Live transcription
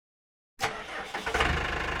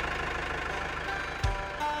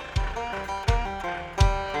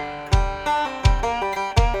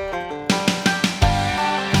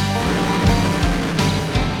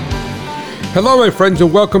Hello, my friends,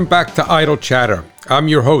 and welcome back to Idle Chatter. I'm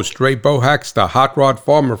your host, Ray Bohax, the hot rod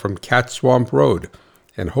farmer from Cat Swamp Road.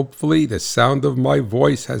 And hopefully the sound of my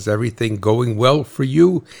voice has everything going well for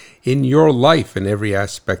you in your life, in every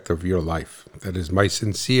aspect of your life. That is my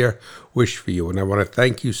sincere wish for you. And I want to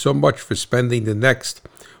thank you so much for spending the next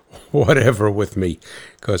whatever with me,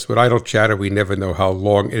 because with Idle Chatter, we never know how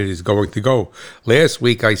long it is going to go. Last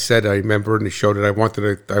week, I said, I remember in the show that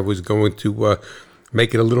I was going to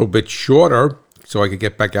make it a little bit shorter so I could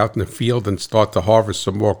get back out in the field and start to harvest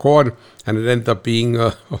some more corn, and it ended up being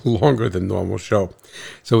a longer than normal show.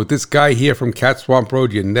 So with this guy here from Cat Swamp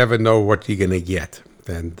Road, you never know what you're going to get.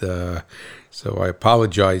 And so I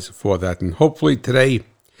apologize for that. And hopefully today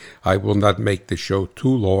I will not make the show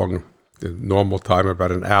too long. The normal time,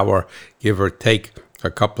 about an hour, give or take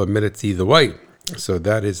a couple of minutes either way. So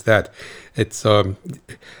that is that. It's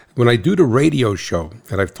when I do the radio show,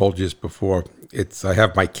 and I've told you this before, I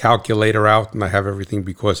have my calculator out and I have everything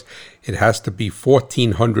because it has to be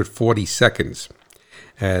 1,440 seconds.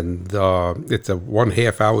 And it's a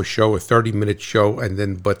 1.5 hour show, a 30-minute show,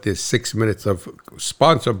 but there's 6 minutes of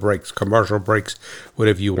sponsor breaks, commercial breaks,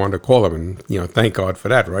 whatever you want to call them. And, thank God for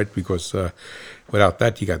that, right? Because without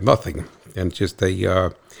that, you got nothing. And just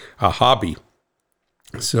a hobby.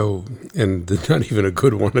 So, and not even a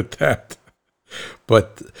good one at that.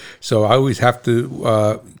 But so I always have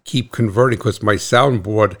to keep converting because my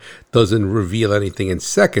soundboard doesn't reveal anything in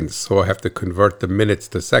seconds. So I have to convert the minutes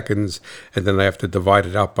to seconds, and then I have to divide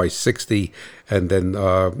it out by 60 and then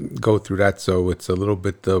go through that. So it's a little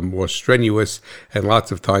bit more strenuous. And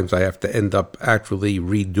lots of times I have to end up actually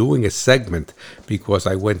redoing a segment because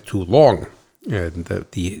I went too long. And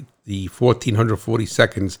the 1,440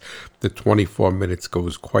 seconds, the 24 minutes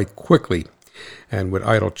goes quite quickly. And with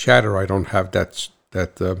Idle Chatter, I don't have that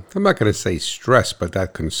I'm not going to say stress, but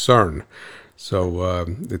that concern. So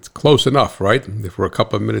it's close enough, right? If we're a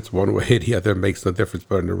couple of minutes one way or the other, it makes no difference.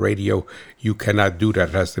 But on the radio, you cannot do that.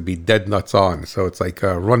 It has to be dead nuts on. So it's like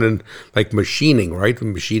running, like machining, right?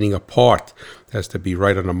 Machining a part. It has to be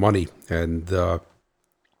right on the money. And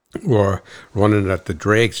or running at the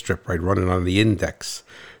drag strip, right? Running on the index.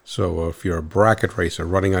 So if you're a bracket racer,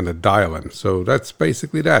 running on the dial-in. So that's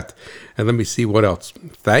basically that. And let me see what else.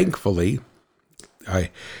 Thankfully,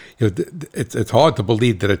 it's hard to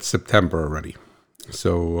believe that it's September already.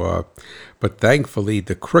 So, but thankfully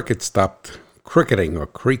the cricket stopped cricketing or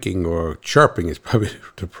creaking or chirping is probably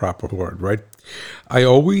the proper word, right? I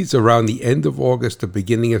always, around the end of August, the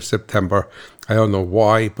beginning of September, I don't know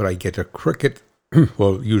why, but I get a cricket,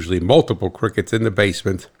 well, usually multiple crickets in the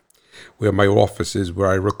basement, where my office is, where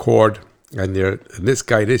I record. And this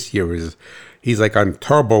guy this year he's like on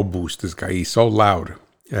turbo boost, this guy. He's so loud.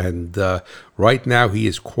 And right now he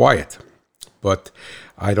is quiet. But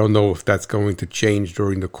I don't know if that's going to change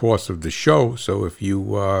during the course of the show. So if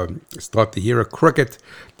you start to hear a cricket,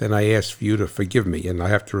 then I ask for you to forgive me. And I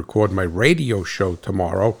have to record my radio show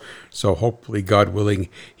tomorrow. So hopefully, God willing,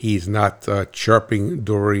 he's not chirping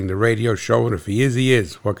during the radio show. And if he is, he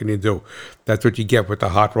is. What can you do? That's what you get with the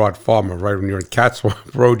hot rod farmer, right? When you're in Cat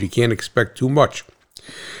Swamp Road, you can't expect too much.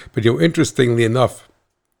 But interestingly enough,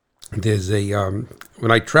 there's when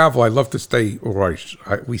I travel, I love to stay,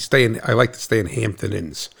 I like to stay in Hampton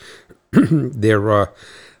Inns.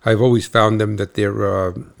 I've always found them that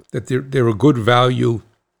they're a good value.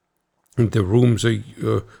 The rooms are,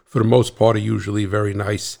 for the most part, are usually very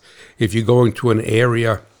nice. If you're going to an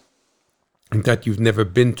area that you've never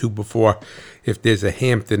been to before, if there's a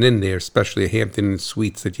Hampton Inn there, especially a Hampton Inn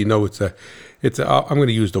Suites, that it's a I'm going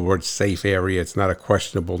to use the word safe area. It's not a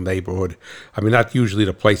questionable neighborhood. I mean, not usually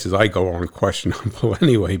the places I go aren't questionable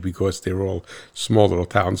anyway, because they're all small little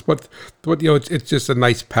towns. But it's just a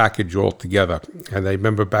nice package altogether. And I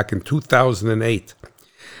remember back in 2008,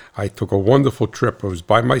 I took a wonderful trip. I was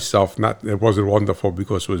by myself. It wasn't wonderful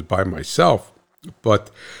because it was by myself,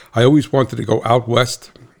 but I always wanted to go out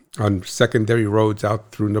west on secondary roads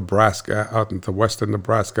out through Nebraska, out into western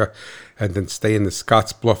Nebraska, and then stay in the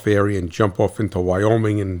Scottsbluff area and jump off into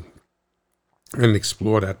Wyoming and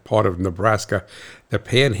explore that part of Nebraska, the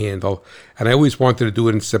Panhandle. And I always wanted to do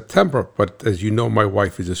it in September, but as you know, my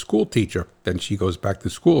wife is a school teacher. Then she goes back to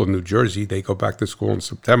school in New Jersey. They go back to school in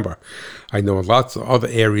September. I know in lots of other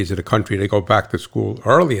areas of the country, they go back to school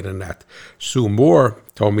earlier than that. Sue Moore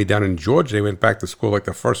told me down in Georgia, they went back to school like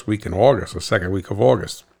the first week in August or second week of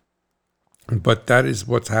August. But that is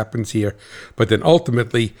what happens here. But then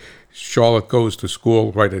ultimately, Charlotte goes to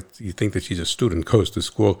school, right? You think that she's a student, goes to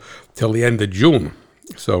school till the end of June.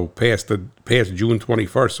 So past June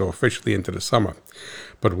 21st, so officially into the summer.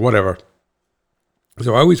 But whatever.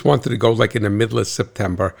 So I always wanted to go like in the middle of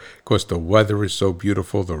September because the weather is so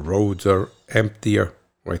beautiful. The roads are emptier.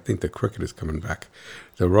 Well, I think the cricket is coming back.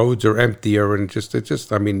 The roads are emptier and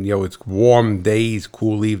I mean, it's warm days,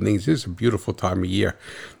 cool evenings. It's a beautiful time of year.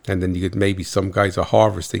 And then you could maybe some guys are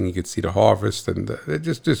harvesting. You could see the harvest, and it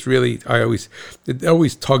just really, it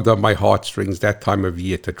always tugged on my heartstrings that time of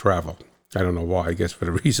year to travel. I don't know why. I guess for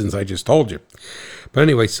the reasons I just told you. But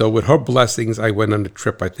anyway, so with her blessings, I went on a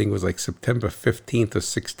trip. I think it was like September 15th or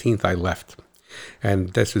 16th I left.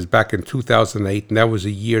 And this was back in 2008. And that was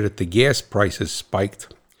a year that the gas prices spiked.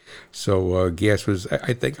 So gas was,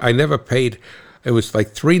 I think, I never paid. It was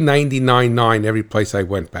like $3.99.9 every place I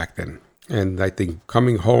went back then. And I think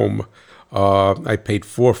coming home, I paid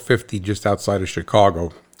 $4.50 just outside of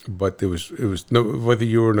Chicago. But it was no, whether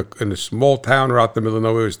you were in a small town or out in the middle of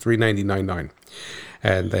nowhere, it was $3.99.9.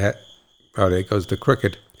 And they had, oh, there goes the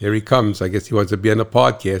cricket. Here he comes. I guess he wants to be on the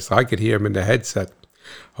podcast. I could hear him in the headset.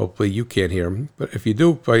 Hopefully you can't hear him. But if you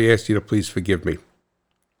do, I ask you to please forgive me.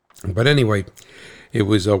 But anyway, it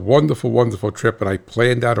was a wonderful, wonderful trip. And I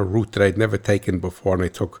planned out a route that I'd never taken before. And I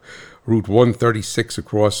took Route 136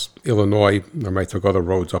 across Illinois. And I took other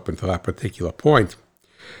roads up until that particular point.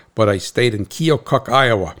 But I stayed in Keokuk,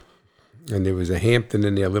 Iowa, and there was a Hampton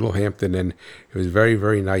in there, Little Hampton, and it was very,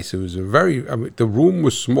 very nice. It was the room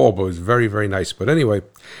was small, but it was very, very nice. But anyway,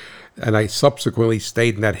 and I subsequently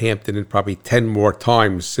stayed in that Hampton in probably 10 more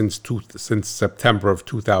times since September of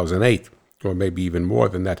 2008, or maybe even more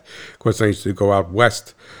than that. Of course, I used to go out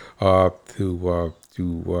west to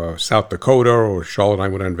South Dakota, or Charlotte and I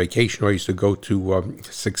went on vacation. I used to go to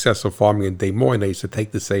Successful Farming in Des Moines. I used to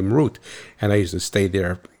take the same route, and I used to stay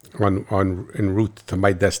there en route to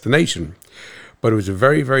my destination. But it was a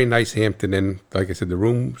very, very nice Hampton Inn. Like I said, the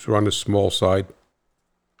rooms were on the small side,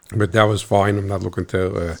 but that was fine. I'm not looking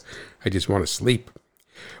to, I just want to sleep.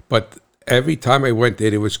 But every time I went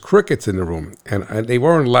there was crickets in the room, and they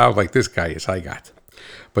weren't loud like this guy is I got.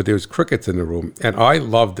 But there was crickets in the room, and I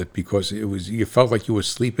loved it because you felt like you were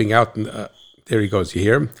sleeping out in there he goes, you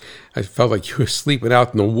hear him? I felt like you were sleeping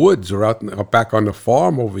out in the woods or back on the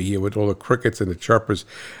farm over here with all the crickets and the chirpers.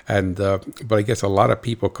 And but I guess a lot of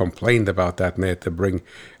people complained about that, and they had to bring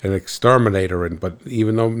an exterminator in. But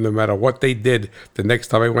even though no matter what they did, the next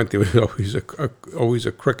time I went, there was always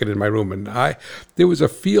a cricket in my room. And there was a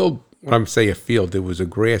field. When I'm saying a field, there was a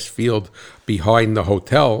grass field behind the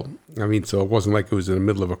hotel. I mean, so it wasn't like it was in the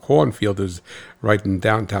middle of a cornfield. It was right in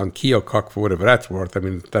downtown Keokuk, for whatever that's worth. I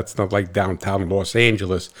mean, that's not like downtown Los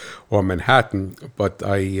Angeles or Manhattan. But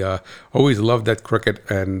I always loved that cricket,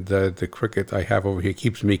 and the cricket I have over here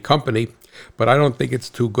keeps me company. But I don't think it's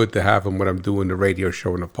too good to have him when I'm doing the radio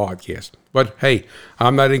show and the podcast. But hey,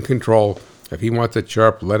 I'm not in control. If he wants to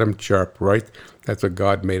chirp, let him chirp, right? That's what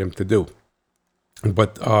God made him to do.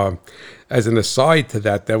 But as an aside to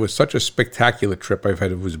that, that was such a spectacular trip I've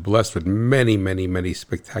had. I was blessed with many, many, many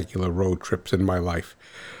spectacular road trips in my life.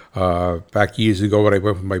 Back years ago when I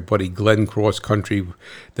went with my buddy Glenn cross country,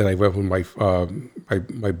 then I went with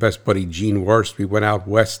my best buddy Gene Worst. We went out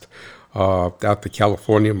west, out to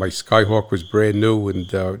California. My Skyhawk was brand new, and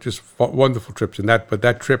just wonderful trips. But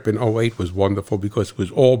that trip in '08 was wonderful because it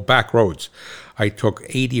was all back roads. I took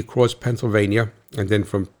 80 across Pennsylvania, and then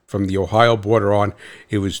from the Ohio border on,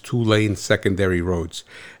 it was 2-lane secondary roads.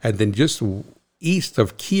 And then just east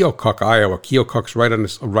of Keokuk, Iowa, Keokuk's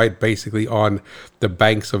right basically on the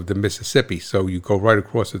banks of the Mississippi. So you go right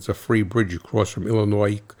across, it's a free bridge across from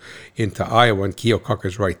Illinois into Iowa, and Keokuk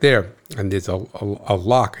is right there. And there's a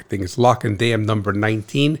lock, I think it's Lock and Dam number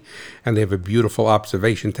 19, and they have a beautiful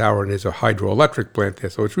observation tower, and there's a hydroelectric plant there.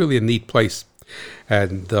 So it's really a neat place.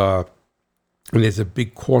 And there's a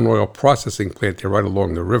big corn oil processing plant there right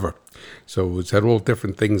along the river. So it's had all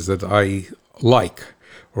different things that I like,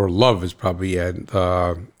 or love is probably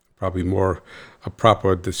more a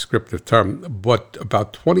proper descriptive term. But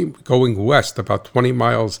going west, about 20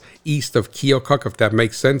 miles east of Keokuk, if that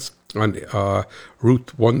makes sense, on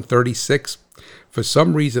Route 136. For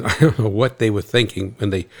some reason, I don't know what they were thinking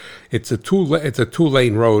when it's a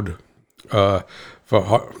 2-lane road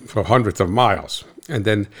for hundreds of miles. And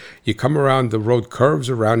then you come around, the road curves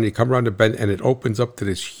around, and you come around the bend, and it opens up to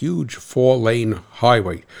this huge 4-lane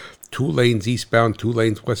highway. 2 lanes eastbound, 2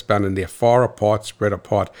 lanes westbound, and they're far apart, spread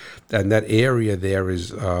apart. And that area there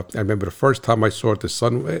is, I remember the first time I saw it, the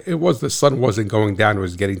sun wasn't going down, it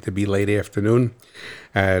was getting to be late afternoon.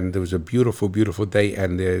 And there was a beautiful, beautiful day,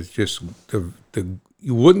 and there's just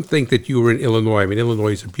you wouldn't think that you were in Illinois. I mean,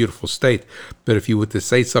 Illinois is a beautiful state, but if you were to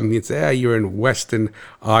say something, you'd say, you're in western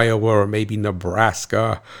Iowa or maybe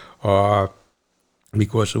Nebraska,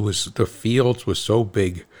 because the fields were so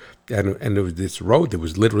big, and there was this road, there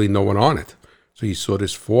was literally no one on it. So you saw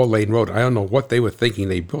this 4-lane road. I don't know what they were thinking.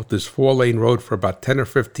 They built this 4-lane road for about 10 or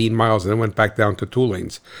 15 miles and then went back down to 2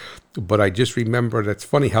 lanes. But I just remember, that's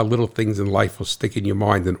funny how little things in life will stick in your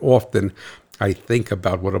mind. And often I think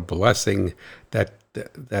about what a blessing that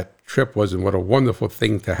trip was, and what a wonderful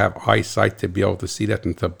thing to have eyesight to be able to see that,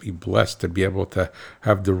 and to be blessed to be able to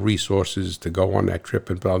have the resources to go on that trip.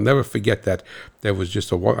 But I'll never forget that there was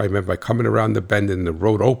just I remember coming around the bend and the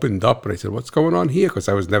road opened up, and I said, what's going on here? Because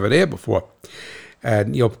I was never there before.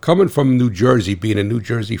 And, coming from New Jersey, being a New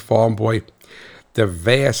Jersey farm boy, the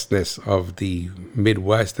vastness of the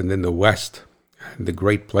Midwest and then the West and the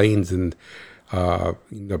Great Plains and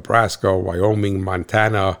Nebraska, Wyoming,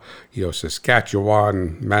 Montana,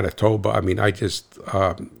 Saskatchewan, Manitoba. I mean, I'm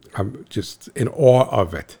just in awe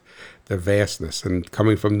of it, the vastness. And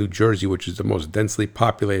coming from New Jersey, which is the most densely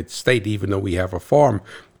populated state, even though we have a farm,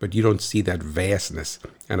 but you don't see that vastness.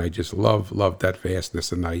 And I just love that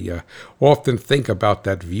vastness. And I often think about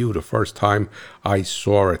that view the first time I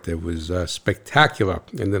saw it. It was spectacular.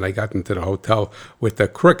 And then I got into the hotel with the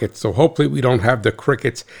crickets. So hopefully we don't have the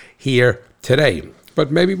crickets here today, but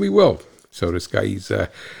maybe we will. So this guy,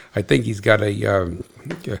 I think he's got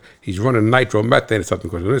he's running nitromethane or something.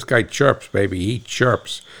 Because when this guy chirps, baby, he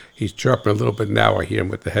chirps. He's chirping a little bit now. I hear him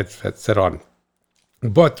with the headset on.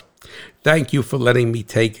 But thank you for letting me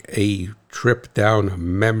take a trip down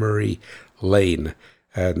memory lane.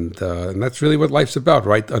 And that's really what life's about,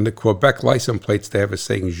 right? On the Quebec license plates, they have a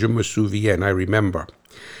saying, Je me souviens, I remember.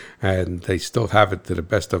 And they still have it to the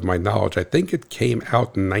best of my knowledge. I think it came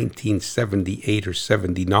out in 1978 or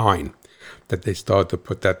 79 that they started to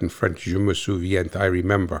put that in French, Je me souviens, I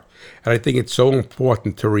remember. And I think it's so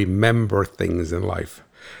important to remember things in life.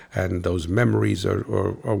 And those memories are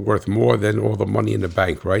worth more than all the money in the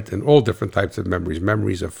bank, right? And all different types of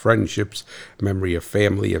memories of friendships, memory of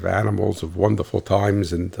family, of animals, of wonderful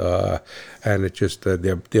times, and it's just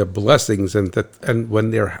they're blessings, and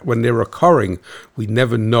when they're occurring, we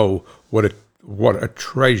never know what a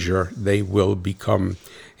treasure they will become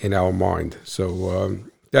in our mind. So.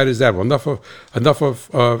 That is that. Well, enough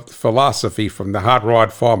of philosophy from the Hot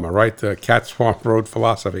Rod Farmer, right? The Cat Swamp Road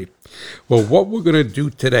philosophy. Well, what we're going to do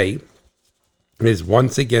today is,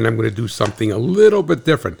 once again, I'm going to do something a little bit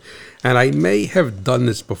different. And I may have done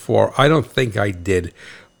this before. I don't think I did.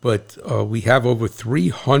 But we have over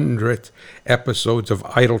 300 episodes of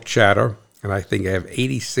Idle Chatter. And I think I have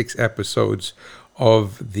 86 episodes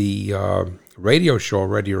of the radio show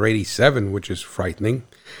already, or 87, which is frightening.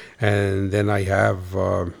 And then I have,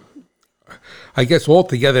 I guess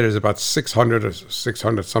altogether there's about 600 or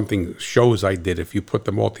 600 something shows I did, if you put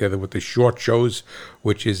them all together with the short shows,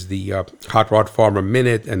 which is the Hot Rod Farmer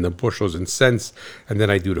Minute and the Bushels and Cents. And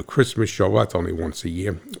then I do the Christmas show. Well, that's only once a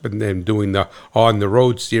year. But then doing the On the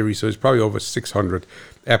Road series. So it's probably over 600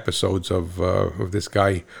 episodes of this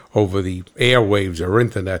guy over the airwaves or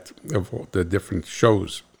internet of all the different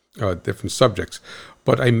shows, different subjects.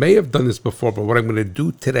 But I may have done this before, but what I'm going to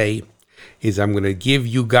do today is I'm going to give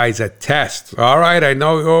you guys a test. All right, I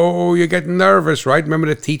know, you're getting nervous, right? Remember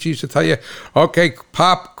the teacher used to tell you, okay,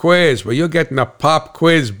 pop quiz. Well, you're getting a pop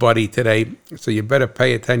quiz, buddy, today, so you better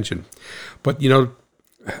pay attention. But,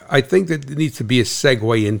 I think that there needs to be a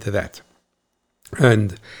segue into that.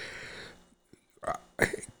 And,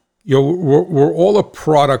 we're all a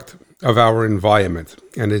product of our environment.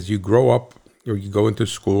 And as you grow up, or you go into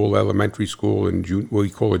school, elementary school, and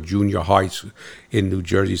we call it junior high in New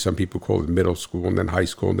Jersey. Some people call it middle school, and then high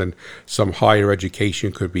school, and then some higher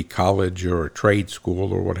education, could be college or a trade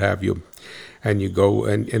school or what have you. And you go,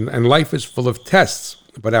 and life is full of tests.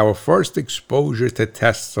 But our first exposure to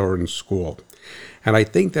tests are in school. And I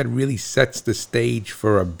think that really sets the stage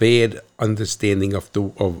for a bad understanding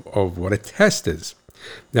of what a test is.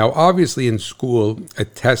 Now, obviously, in school, a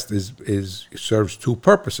test serves two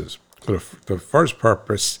purposes. The first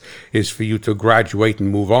purpose is for you to graduate and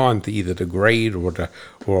move on to either the grade or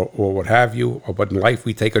what have you. But in life,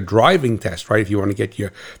 we take a driving test, right? If you want to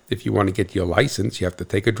get your license, you have to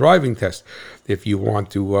take a driving test. If you want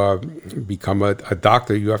to become a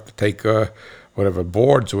doctor, you have to take whatever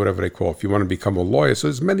boards or whatever they call. If you want to become a lawyer, so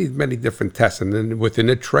there's many different tests. And then within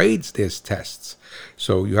the trades, there's tests.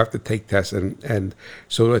 So you have to take tests, and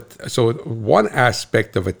so one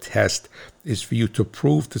aspect of a test is for you to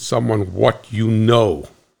prove to someone what you know,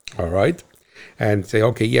 all right? And say,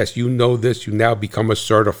 okay, yes, you know this, you now become a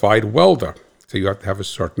certified welder. So you have to have a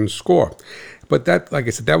certain score. But that, like I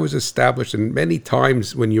said, that was established, and many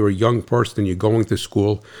times when you're a young person and you're going to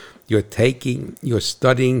school, you're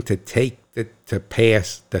studying to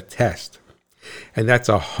pass the test. And that's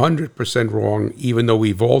 100% wrong, even though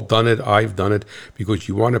we've all done it. I've done it, because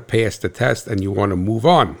you want to pass the test and you want to move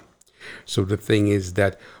on. So the thing is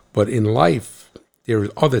that, but in life, there are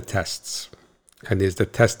other tests. And there's the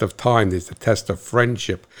test of time, there's the test of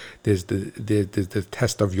friendship, there's the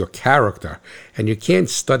test of your character. And you can't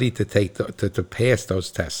study to to pass those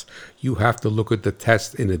tests. You have to look at the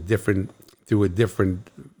test through a different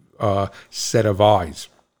set of eyes.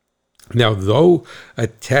 Now, though a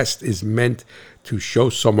test is meant to show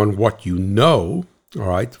someone what you know, all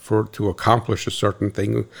right, to accomplish a certain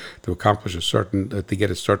thing, to get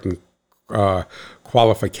a certain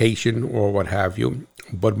qualification or what have you.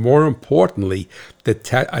 But more importantly, a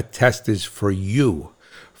test is for you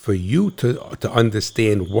to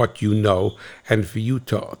understand what you know, and for you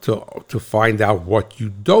to find out what you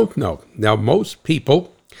don't know. Now, most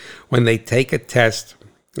people, when they take a test,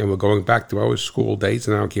 and we're going back to our school days,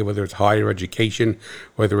 and I don't care whether it's higher education,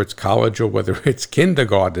 whether it's college, or whether it's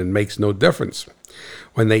kindergarten, it makes no difference.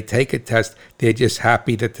 When they take a test, they're just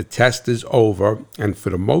happy that the test is over. And for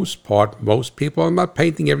the most part, most people, I'm not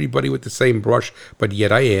painting everybody with the same brush, but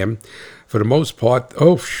yet I am. For the most part,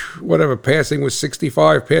 whatever, passing was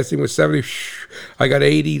 65, passing was 70, I got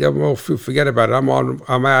 80, forget about it,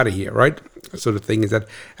 I'm out of here, right? So the thing is that,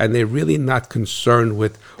 and they're really not concerned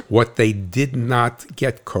with what they did not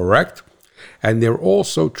get correct. And they're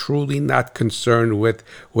also truly not concerned with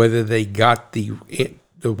whether they got the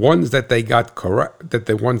ones that they got correct, that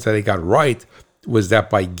the ones that they got right, was that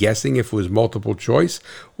by guessing if it was multiple choice,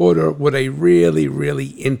 or were they really, really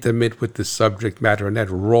intimate with the subject matter and that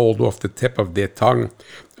rolled off the tip of their tongue?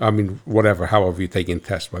 I mean, however you're taking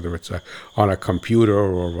tests, whether it's on a computer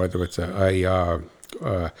or whether it's a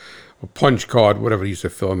punch card, whatever you used to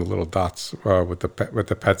fill in the little dots with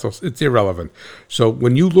the pencils, it's irrelevant. So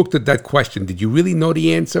when you looked at that question, did you really know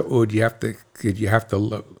the answer, or did you have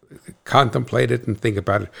to contemplate it and think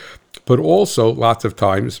about it? But also, lots of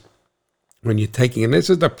times when you're taking, and this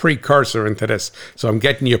is the precursor into this, so I'm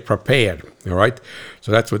getting you prepared, all right?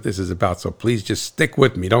 So that's what this is about. So please just stick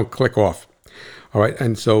with me, don't click off. All right,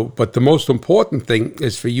 and so, but the most important thing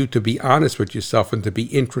is for you to be honest with yourself and to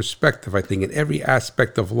be introspective. I think in every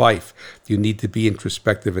aspect of life, you need to be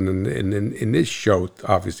introspective. And in this show,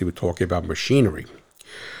 obviously, we're talking about machinery.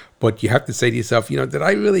 But you have to say to yourself, did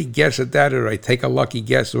I really guess at that, or did I take a lucky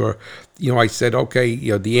guess? Or, I said, okay,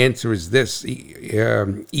 the answer is this.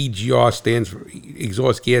 EGR stands for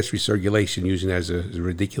exhaust gas recirculation, using it as a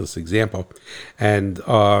ridiculous example. And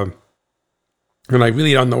I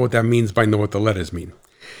really don't know what that means, but I know what the letters mean.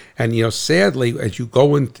 And, sadly, as you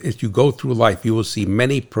go through life, you will see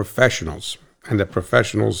many professionals. And the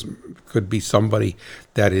professionals could be somebody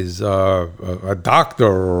that is a doctor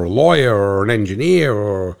or a lawyer or an engineer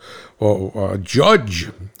or a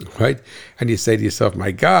judge, right? And you say to yourself,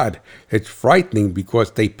 my God, it's frightening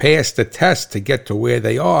because they passed the test to get to where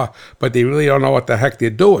they are, but they really don't know what the heck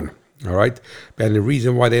they're doing, all right? And the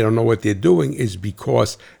reason why they don't know what they're doing is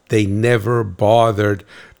because they never bothered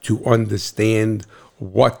to understand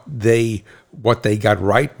what they got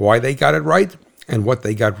right, why they got it right, and what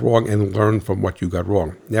they got wrong, and learn from what you got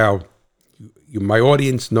wrong. Now, my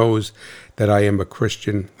audience knows that I am a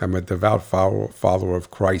Christian. I'm a devout follower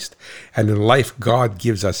of Christ. And in life, God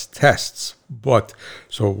gives us tests. But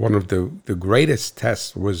so one of the greatest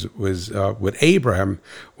tests was with Abraham,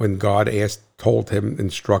 when God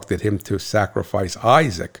instructed him to sacrifice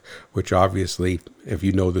Isaac, which obviously, if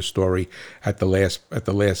you know the story, at the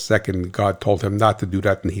last second, God told him not to do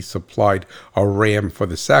that, and he supplied a ram for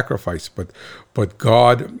the sacrifice.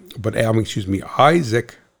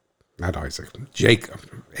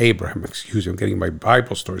 Abraham, I'm getting my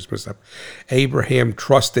Bible stories mixed up. Abraham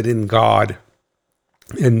trusted in God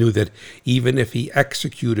and knew that even if he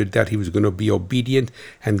executed that, he was going to be obedient,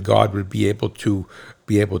 and God would be able to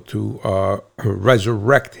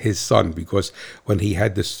resurrect his son. Because when he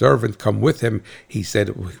had the servant come with him, he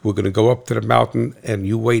said, we're going to go up to the mountain, and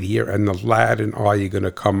you wait here, and the lad and I are going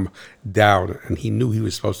to come down. And he knew he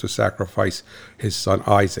was supposed to sacrifice his son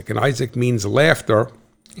Isaac. And Isaac means laughter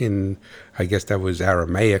in, I guess that was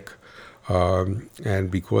Aramaic.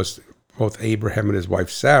 And because both Abraham and his wife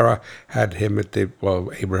Sarah had him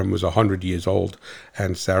Abraham was 100 years old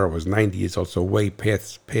and Sarah was 90 years old, so way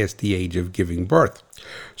past the age of giving birth.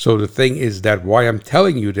 So the thing is that why I'm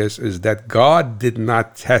telling you this is that God did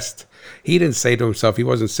not test. He didn't say to himself, he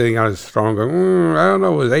wasn't sitting on his throne going, I don't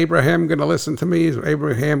know, is Abraham going to listen to me? Is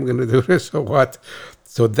Abraham going to do this or what?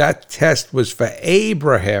 So that test was for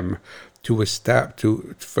Abraham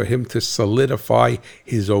for him to solidify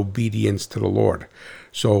his obedience to the Lord.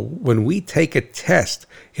 So when we take a test,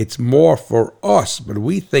 it's more for us, but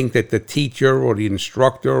we think that the teacher or the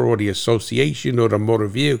instructor or the association or the motor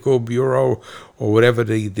vehicle bureau or whatever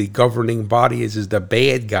the governing body is the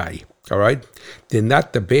bad guy. all right? They're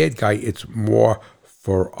not the bad guy. It's more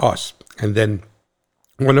for us. And then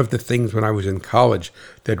one of the things when I was in college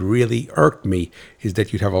that really irked me is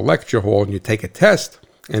that you'd have a lecture hall and you'd take a test.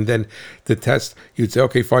 And then the test, you'd say,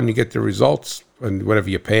 okay, fine, you get the results. And whatever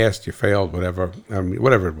you passed, you failed,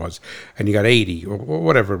 whatever it was. And you got 80 or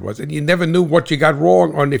whatever it was. And you never knew what you got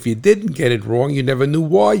wrong. And if you didn't get it wrong, you never knew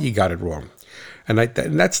why you got it wrong. And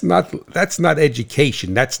that's not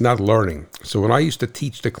education. That's not learning. So when I used to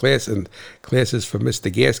teach the classes for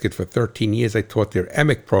Mr. Gasket for 13 years, I taught their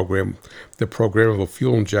EMIC program, the programmable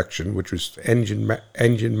fuel injection, which was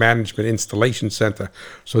engine management installation center.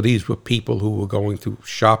 So these were people who were going to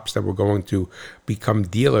shops that were going to become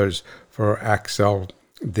dealers for Accel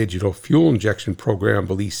digital fuel injection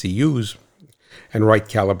programmable ECUs and write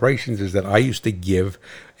calibrations. Is that I used to give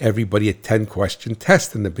everybody a 10-question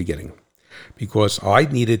test in the beginning, because I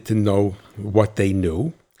needed to know what they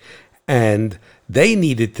knew, and they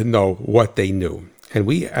needed to know what they knew.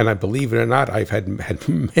 And I believe it or not, I've had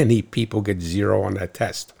many people get 0 on that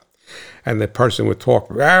test. And the person would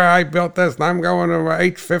talk, I built this, and I'm going to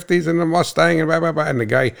 850s in the Mustang, and blah, blah, blah. And the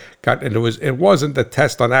guy got, and it wasn't a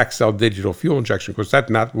test on Accel digital fuel injection, because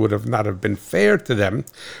that would not have been fair to them,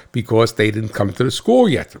 because they didn't come to the school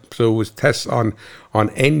yet. So it was tests on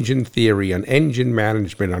engine theory, on engine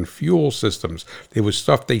management, on fuel systems. There was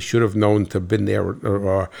stuff they should have known to have been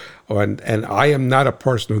there. And I am not a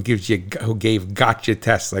person who gave gotcha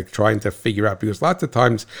tests, like trying to figure out, because lots of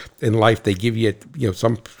times in life they give you,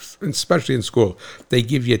 some, especially in school, they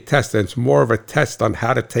give you a test, and it's more of a test on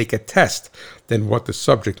how to take a test than what the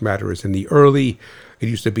subject matter is. In the early, it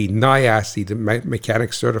used to be NIASE, the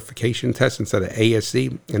mechanic certification test, instead of ASE,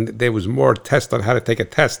 and there was more test on how to take a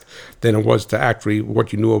test than it was to actually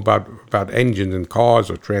what you knew about engines and cars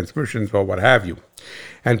or transmissions or what have you.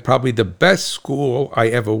 And probably the best school I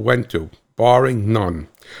ever went to, barring none,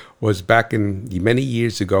 was back in many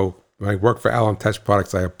years ago when I worked for Allen Test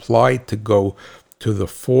Products. I applied to go to the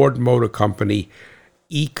Ford Motor Company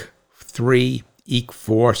EEC 3, EEC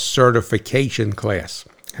 4 certification class.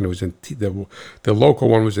 And it was in the local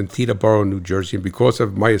one was in Teterboro, New Jersey. And because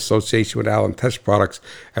of my association with Allen Test Products,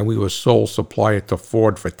 and we were sole supplier to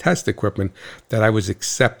Ford for test equipment, that I was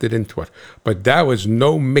accepted into it. But that was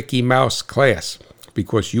no Mickey Mouse class,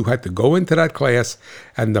 because you had to go into that class,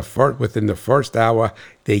 and within the first hour,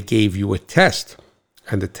 they gave you a test.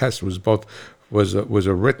 And the test was was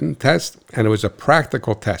a written test, and it was a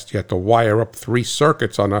practical test. You had to wire up 3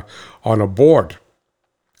 circuits on a board.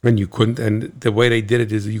 And you couldn't, and the way they did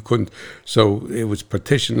it is you couldn't, so it was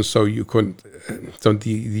partitioned, so you couldn't, so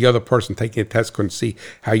the other person taking the test couldn't see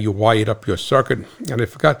how you wired up your circuit. And I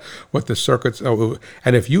forgot what the circuits,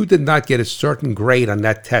 and if you did not get a certain grade on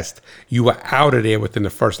that test, you were out of there within the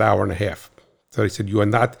first hour and a half. So they said, you are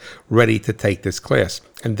not ready to take this class.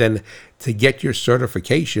 And then to get your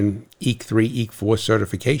certification, EEC 3, EEC 4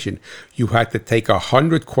 certification, you had to take a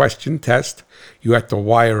 100-question test. You had to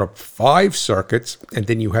wire up 5 circuits, and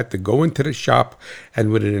then you had to go into the shop,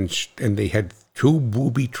 and and they had 2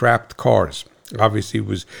 booby-trapped cars. Obviously, it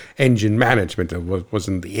was engine management. It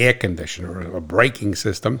wasn't the air conditioner or a braking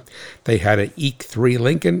system. They had an EEC 3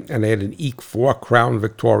 Lincoln, and they had an EEC 4 Crown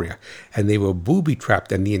Victoria, and they were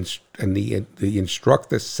booby-trapped, and the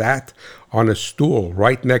instructor sat on a stool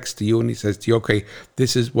right next to you, and he says to you, okay,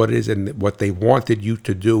 this is what it is, and what they wanted you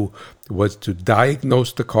to do was to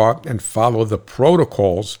diagnose the car and follow the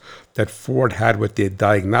protocols that Ford had with their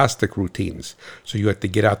diagnostic routines. So you had to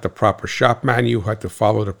get out the proper shop manual, had to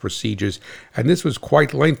follow the procedures, and this was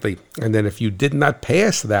quite lengthy. And then if you did not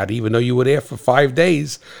pass that, even though you were there for 5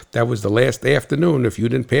 days, that was the last afternoon. If you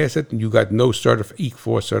didn't pass it, you got no EEC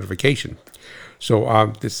 4 certification.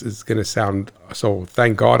 So this is going to sound, so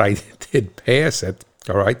thank God I did pass it,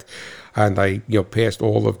 all right? And I passed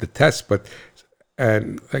all of the tests,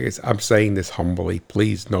 and I guess I'm saying this humbly,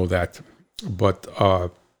 please know that. But,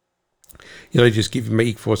 they just give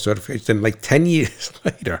me EEC 4 certification. And like 10 years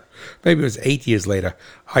later, maybe it was 8 years later,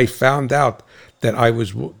 I found out that I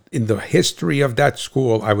was, in the history of that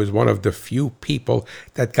school, I was one of the few people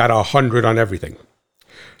that got 100 on everything.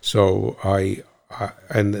 So I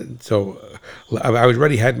was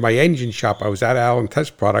already had my engine shop. I was at Allen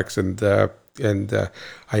Test Products, and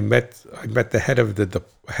I met the head of the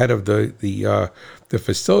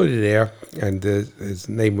facility there, and his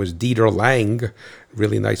name was Dieter Lang,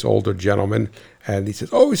 really nice older gentleman. And he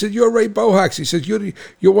says, you're Ray Bohacz. He says,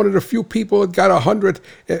 you're one of the few people that got 100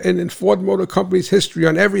 in Ford Motor Company's history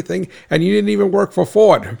on everything, and you didn't even work for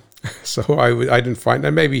Ford. So I didn't find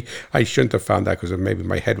that. Maybe I shouldn't have found that, because maybe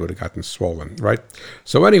my head would have gotten swollen, right?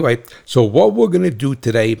 So anyway, so what we're going to do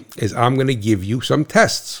today is I'm going to give you some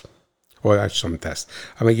tests. Or that's some test.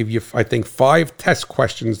 I'm going to give you, I think, 5 test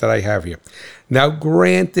questions that I have here. Now,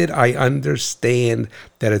 granted, I understand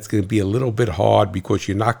that it's going to be a little bit hard because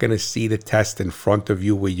you're not going to see the test in front of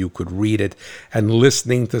you where you could read it. And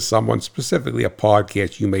listening to someone, specifically a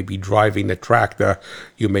podcast, you may be driving the tractor,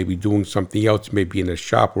 you may be doing something else, you may be in a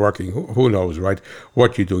shop working, who knows, right?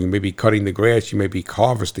 What you're doing. You may be cutting the grass, you may be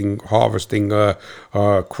harvesting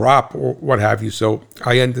crop or what have you. So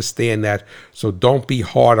I understand that. So don't be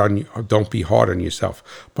hard on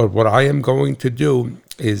yourself. But what I am going to do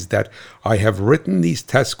is that I have written these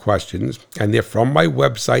test questions, and they're from my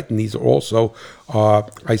website, and these also,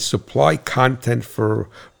 I supply content for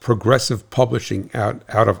Progressive Publishing out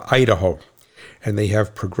of Idaho. And they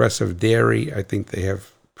have Progressive Dairy, I think they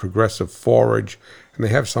have Progressive Forage, and they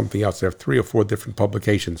have something else. They have 3 or 4 different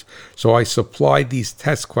publications. So I supply these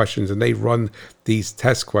test questions, and they run these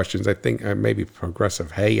test questions. I think maybe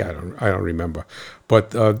Progressive Hay, I don't remember.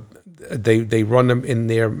 But they run them in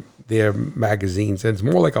their magazines, and it's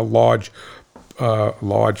more like a large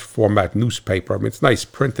format newspaper. I mean, it's nice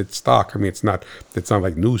printed stock. I mean, it's not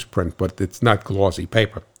like newsprint, but it's not glossy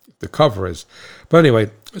paper. The cover is. But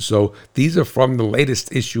anyway, so these are from the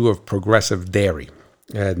latest issue of Progressive Dairy.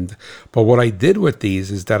 But what I did with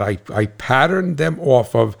these is that I patterned them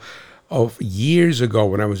off of years ago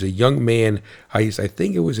when I was a young man. I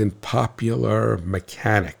think it was in Popular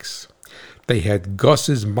Mechanics. They had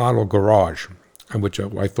Gus's Model Garage, which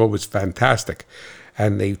I thought was fantastic.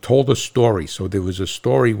 And they told a story. So there was a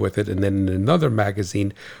story with it. And then in another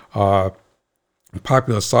magazine,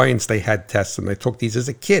 Popular Science, they had tests, and I took these as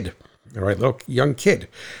a kid. All right, look, young kid.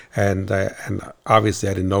 And obviously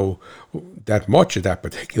I didn't know that much at that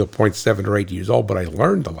particular point, 7 or 8 years old, but I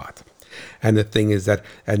learned a lot. And the thing is that,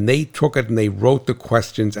 and they took it and they wrote the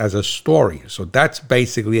questions as a story. So that's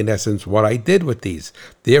basically, in essence, what I did with these.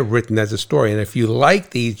 They're written as a story. And if you like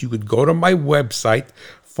these, you could go to my website,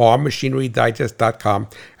 farmmachinerydigest.com,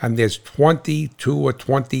 and there's 22 or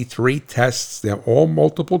 23 tests. They're all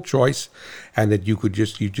multiple choice, and that you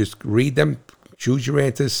just read them, choose your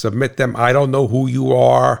answers, submit them. I don't know who you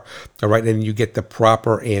are, all right, and you get the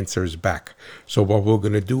proper answers back. So what we're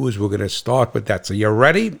going to do is we're going to start with that. So you're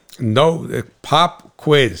ready? No, pop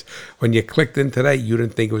quiz. When you clicked in today, you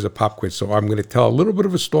didn't think it was a pop quiz. So I'm going to tell a little bit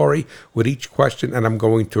of a story with each question, and I'm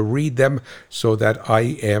going to read them so that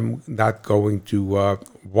I am not going to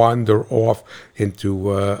wander off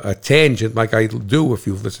into a tangent like I do if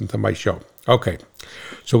you've listened to my show. Okay,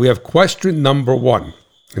 so we have question number 1.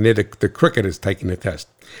 And the cricket is taking the test.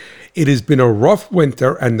 It has been a rough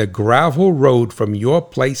winter, and the gravel road from your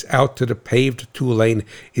place out to the paved 2-lane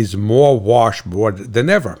is more washboard than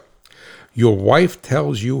ever. Your wife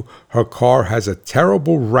tells you her car has a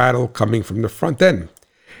terrible rattle coming from the front end.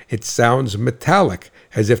 It sounds metallic,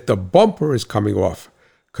 as if the bumper is coming off.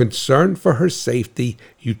 Concerned for her safety,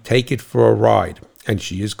 you take it for a ride. And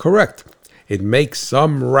she is correct. It makes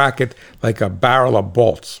some racket like a barrel of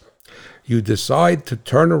bolts. You decide to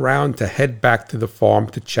turn around to head back to the farm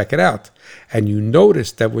to check it out, and you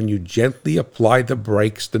notice that when you gently apply the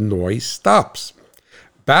brakes, the noise stops.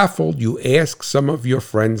 Baffled, you ask some of your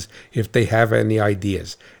friends if they have any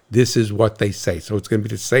ideas. This is what they say. So it's going to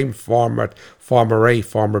be the same farmer, Farmer A,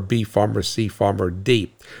 Farmer B, Farmer C, Farmer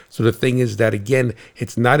D. So the thing is that, again,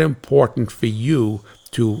 it's not important for you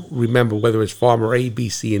to remember whether it's Farmer A, B,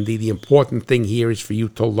 C, and D. The important thing here is for you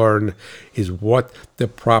to learn is what the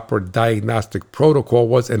proper diagnostic protocol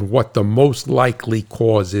was and what the most likely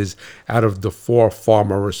cause is out of the 4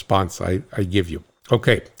 farmer response I give you.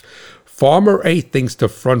 Okay. Farmer A thinks the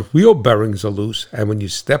front wheel bearings are loose, and when you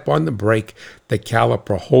step on the brake, the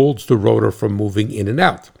caliper holds the rotor from moving in and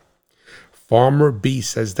out. Farmer B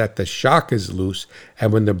says that the shock is loose,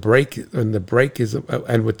 and with the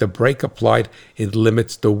brake applied, it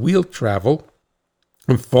limits the wheel travel.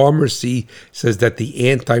 And Farmer C says that the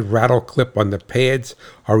anti-rattle clip on the pads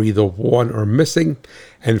are either worn or missing.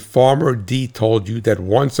 And Farmer D told you that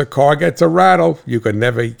once a car gets a rattle, you can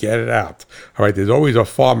never get it out. All right, there's always a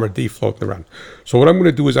Farmer D floating around. So what I'm going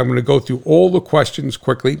to do is I'm going to go through all the questions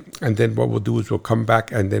quickly, and then what we'll do is we'll come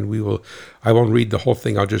back, and then I won't read the whole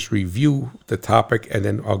thing. I'll just review the topic, and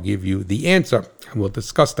then I'll give you the answer, and we'll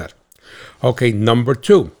discuss that. Okay, number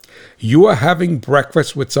 2. You are having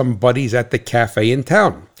breakfast with some buddies at the cafe in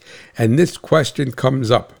town, and this question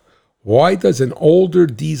comes up. Why does an older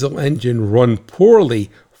diesel engine run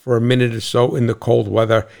poorly for a minute or so in the cold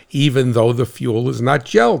weather, even though the fuel is not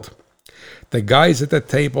gelled? The guys at the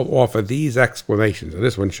table offer these explanations. And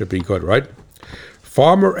this one should be good, right?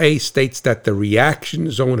 Farmer A states that the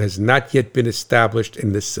reaction zone has not yet been established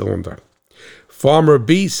in the cylinder. Farmer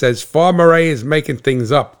B says Farmer A is making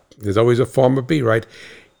things up. There's always a Farmer B, right?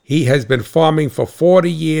 He has been farming for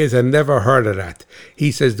 40 years and never heard of that.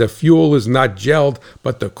 He says the fuel is not gelled,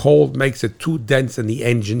 but the cold makes it too dense and the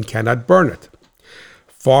engine cannot burn it.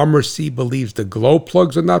 Farmer C believes the glow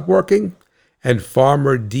plugs are not working, and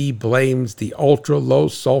Farmer D blames the ultra-low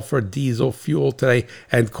sulfur diesel fuel today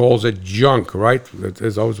and calls it junk, right?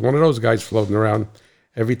 There's always one of those guys floating around.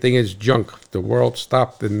 Everything is junk. The world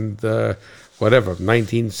stopped in the,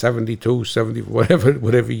 1972, 70,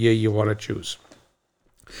 whatever year you want to choose.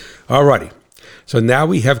 Alrighty, so now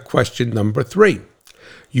we have question number 3.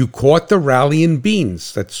 You caught the rally in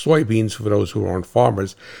beans, that's soybeans for those who aren't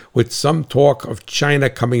farmers, with some talk of China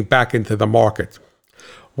coming back into the market.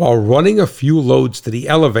 While running a few loads to the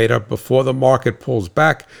elevator before the market pulls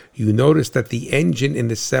back, you notice that the engine in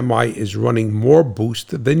the semi is running more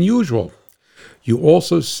boost than usual. You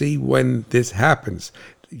also see when this happens,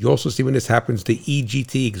 the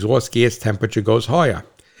EGT, exhaust gas temperature, goes higher.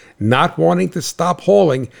 Not wanting to stop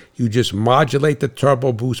hauling, you just modulate the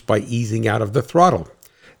turbo boost by easing out of the throttle.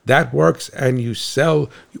 That works, and you sell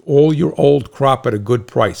all your old crop at a good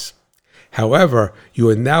price. However, you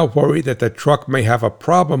are now worried that the truck may have a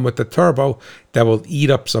problem with the turbo that will eat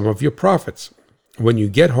up some of your profits. When you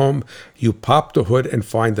get home, you pop the hood and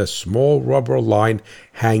find a small rubber line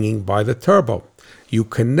hanging by the turbo. You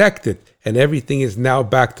connect it, and everything is now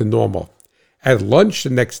back to normal. At lunch the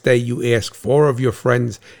next day, you ask 4 of your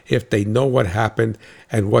friends if they know what happened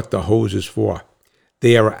and what the hose is for.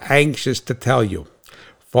 They are anxious to tell you.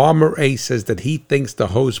 Farmer A says that he thinks the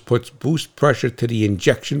hose puts boost pressure to the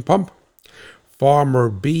injection pump. Farmer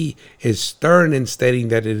B is stern in stating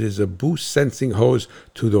that it is a boost sensing hose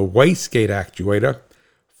to the wastegate actuator.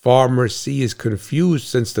 Farmer C is confused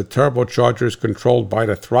since the turbocharger is controlled by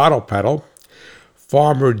the throttle pedal.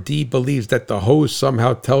 Farmer D believes that the hose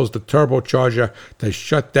somehow tells the turbocharger to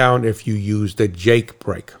shut down if you use the Jake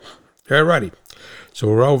brake. Alrighty, so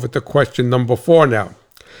we're over to question number 4 now.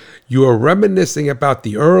 You are reminiscing about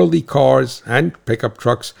the early cars and pickup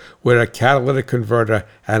trucks with a catalytic converter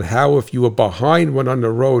and how if you were behind one on the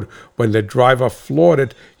road when the driver floored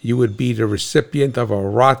it, you would be the recipient of a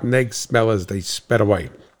rotten egg smell as they sped away.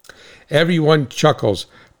 Everyone chuckles,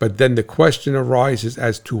 but then the question arises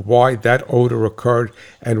as to why that odor occurred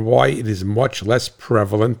and why it is much less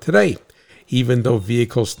prevalent today, even though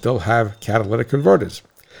vehicles still have catalytic converters.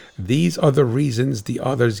 These are the reasons the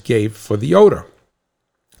others gave for the odor.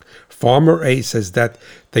 Farmer A says that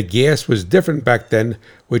the gas was different back then,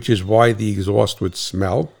 which is why the exhaust would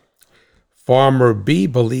smell. Farmer B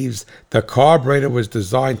believes the carburetor was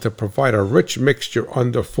designed to provide a rich mixture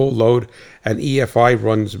under full load, and EFI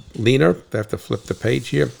runs leaner. I have to flip the page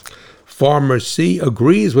here. Farmer C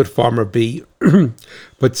agrees with Farmer B,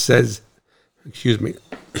 but says,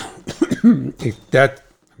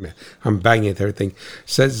 I'm banging into everything,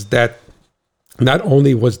 says that not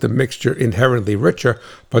only was the mixture inherently richer,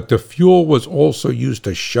 but the fuel was also used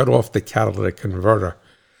to shut off the catalytic converter.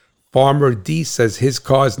 Farmer D says his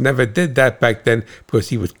cars never did that back then because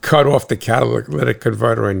he would cut off the catalytic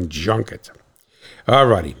converter and junk it.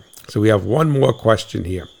 Alrighty, so we have one more question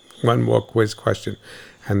here, one more quiz question.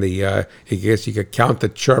 And I guess you could count the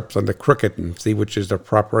chirps on the cricket and see which is the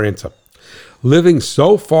proper answer. Living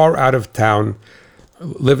so far out of town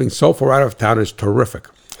is terrific.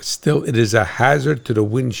 Still, it is a hazard to the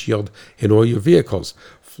windshield in all your vehicles.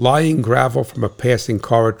 Flying gravel from a passing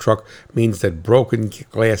car or truck means that broken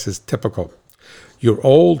glass is typical. Your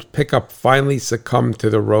old pickup finally succumbed to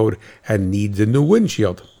the road and needs a new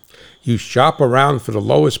windshield. You shop around for the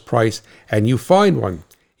lowest price and you find one.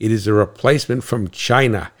 It is a replacement from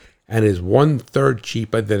China and is 1/3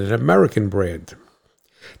 cheaper than an American brand.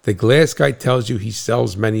 The glass guy tells you he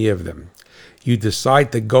sells many of them. You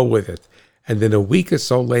decide to go with it. And then a week or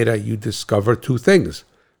so later, you discover 2 things.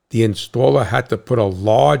 The installer had to put a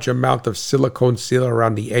large amount of silicone sealer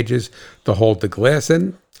around the edges to hold the glass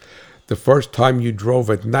in. The first time you drove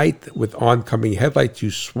at night with oncoming headlights, you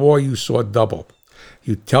swore you saw double.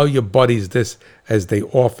 You tell your buddies this as they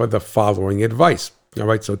offer the following advice. All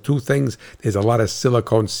right, so 2 things. There's a lot of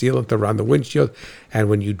silicone sealant around the windshield. And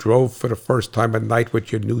when you drove for the first time at night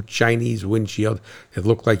with your new Chinese windshield, it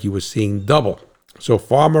looked like you were seeing double. So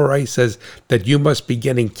Farmer A says that you must be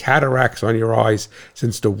getting cataracts on your eyes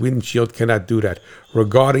since the windshield cannot do that.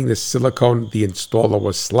 Regarding the silicone, the installer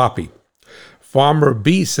was sloppy. Farmer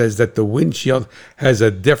B says that the windshield has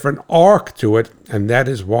a different arc to it, and that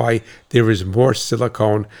is why there is more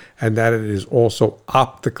silicone and that it is also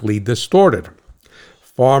optically distorted.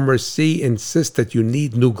 Farmer C insists that you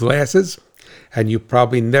need new glasses, and you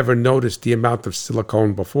probably never noticed the amount of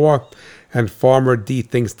silicone before. And Farmer D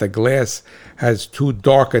thinks the glass has too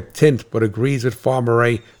dark a tint, but agrees with Farmer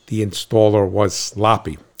A, the installer was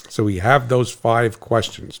sloppy. So we have those 5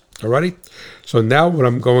 questions. Alrighty? So now what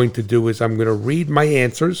I'm going to do is I'm going to read my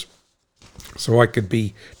answers so I could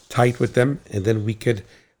be tight with them, and then we could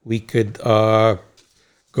go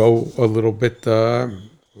a little bit.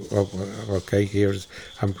 Okay, here's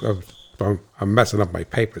I'm messing up my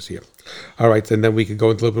papers here. All right, and then we could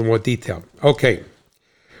go into a little bit more detail. Okay.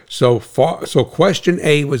 So question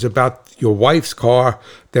A was about your wife's car,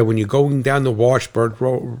 that when you're going down the washboard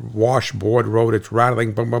road, it's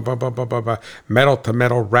rattling, bum, bum, bum, bum, bum, bum, bum, metal to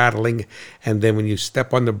metal rattling. And then when you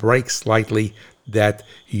step on the brakes slightly, that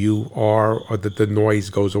that the noise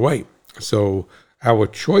goes away. So our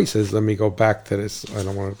choices, let me go back to this. I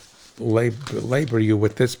don't want to labor you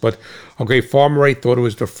with this, but okay, Farmer A thought it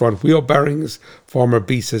was the front wheel bearings. Farmer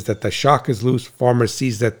B says that the shock is loose. Farmer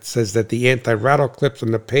C says that the anti-rattle clips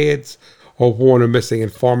and the pads are worn or missing.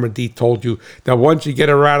 And Farmer D told you that once you get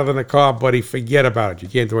a rattle in the car, buddy, forget about it. You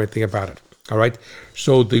can't do anything about it. All right.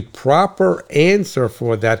 So the proper answer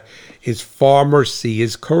for that is Farmer C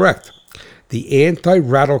is correct. The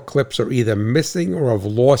anti-rattle clips are either missing or have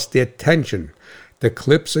lost their tension. The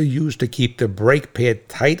clips are used to keep the brake pad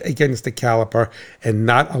tight against the caliper and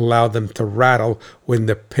not allow them to rattle when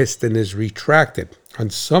the piston is retracted.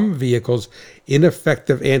 On some vehicles,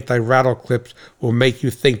 ineffective anti-rattle clips will make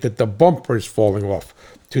you think that the bumper is falling off.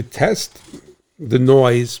 To test the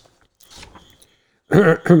noise,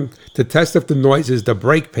 to test if the noise is the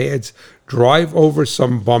brake pads, drive over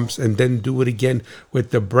some bumps and then do it again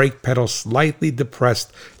with the brake pedal slightly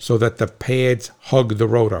depressed so that the pads hug the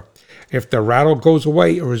rotor. If the rattle goes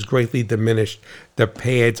away or is greatly diminished, the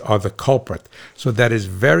pads are the culprit. So that is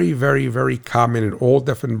very, very, very common in all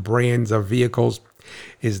different brands of vehicles.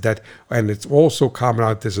 Is that, and it's also common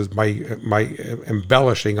out. This is my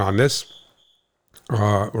embellishing on this,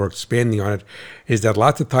 or expanding on it, is that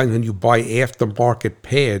lots of times when you buy aftermarket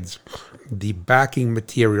pads, the backing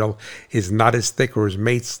material is not as thick or is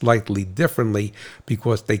made slightly differently,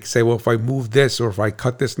 because they say, well, if I move this or if I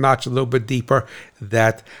cut this notch a little bit deeper,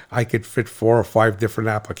 that I could fit 4 or 5 different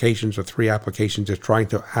applications or 3 applications, just trying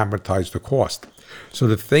to amortize the cost. So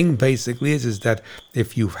the thing basically is that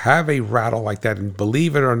if you have a rattle like that, and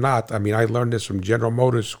believe it or not, I mean, I learned this from General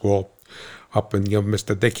Motors School, up in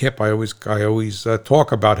Mr. Dick Hip, I always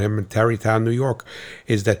talk about him in Tarrytown, New York,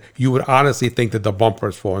 is that you would honestly think that the bumper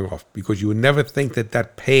is falling off, because you would never think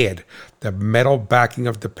that pad, the metal backing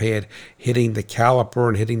of the pad, hitting the caliper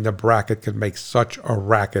and hitting the bracket could make such a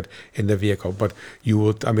racket in the vehicle. But you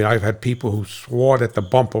would, I mean, I've had people who swore that the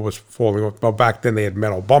bumper was falling off. Well, back then they had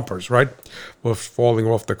metal bumpers, right? Was falling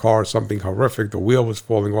off the car, something horrific. The wheel was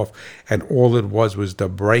falling off, and all it was the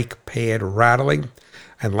brake pad rattling.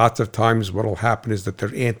 And lots of times what will happen is that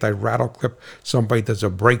their anti-rattle clip, somebody does a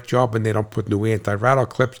brake job and they don't put new anti-rattle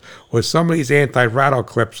clips, or some of these anti-rattle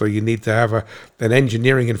clips, so you need to have an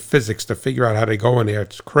engineering and physics to figure out how they go in there.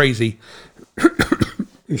 It's crazy.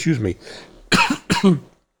 Excuse me.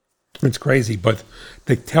 It's crazy, but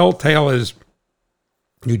the telltale is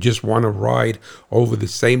you just want to ride over the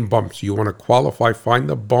same bumps. You want to qualify, find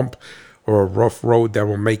the bump or a rough road that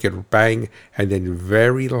will make it bang, and then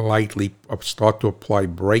very lightly start to apply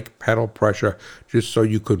brake pedal pressure just so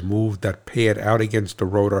you could move that pad out against the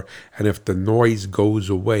rotor. And if the noise goes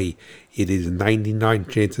away, it is 99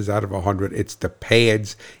 chances out of 100 it's the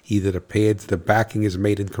pads. Either the backing is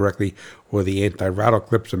made incorrectly, or the anti-rattle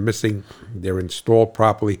clips are missing, they're installed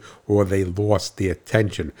properly, or they lost their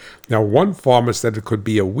tension. Now, one farmer said it could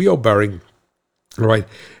be a wheel bearing. Right,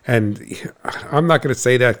 and I'm not going to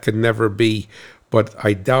say that could never be, but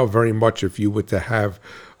I doubt very much if you were to have,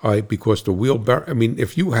 because the wheel bearing, I mean,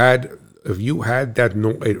 if you had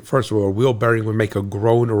that, first of all, a wheel bearing would make a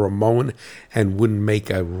groan or a moan and wouldn't make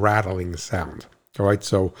a rattling sound. All right,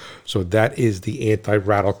 so that is the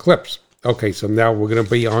anti-rattle clips. Okay, so now we're going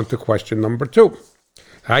to be on to question number 2.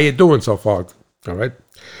 How you doing so far? All right,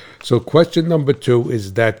 so question number 2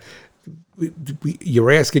 is that you're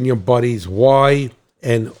asking your buddies why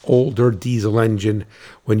an older diesel engine,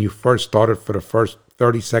 when you first started for the first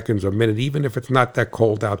 30 seconds or a minute, even if it's not that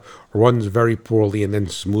cold out, runs very poorly and then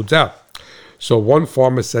smooths out. So one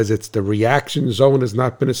farmer says it's the reaction zone has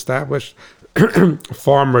not been established.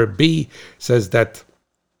 Farmer B says that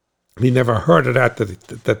he never heard of that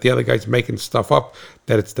the other guy's making stuff up,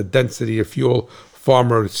 that it's the density of fuel.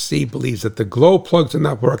 Farmer C believes that the glow plugs are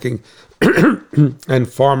not working. And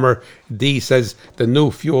Farmer D says the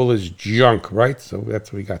new fuel is junk, right? So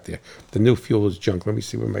that's what we got there. The new fuel is junk. Let me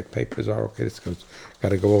see where my papers are. Okay, this got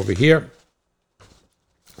to go over here.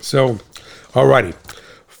 So, alrighty.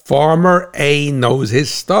 Farmer A knows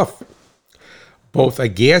his stuff. both a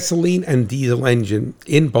gasoline and diesel engine,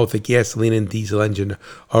 in both a gasoline and diesel engine,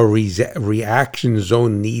 a reaction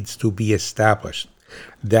zone needs to be established.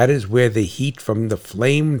 That is where the heat from the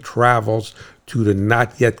flame travels to the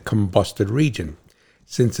not yet combusted region.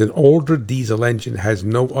 Since an older diesel engine has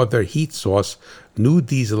no other heat source, new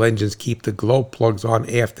diesel engines keep the glow plugs on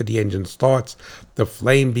after the engine starts. The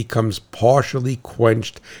flame becomes partially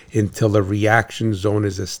quenched until a reaction zone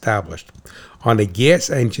is established. On a gas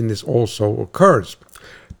engine, this also occurs.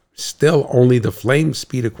 Still, only the flame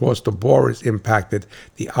speed across the bore is impacted.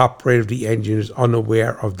 The operator of the engine is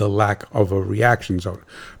unaware of the lack of a reaction zone.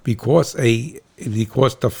 Because the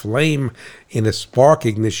flame in a spark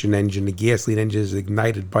ignition engine, the gasoline engine, is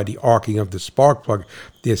ignited by the arcing of the spark plug,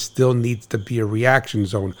 there still needs to be a reaction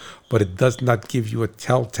zone, but it does not give you a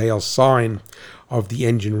telltale sign of the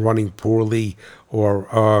engine running poorly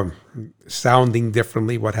or sounding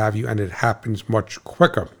differently, what have you, and it happens much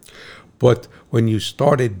quicker. But when you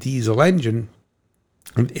start a diesel engine,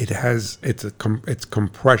 it's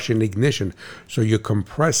compression ignition, so you're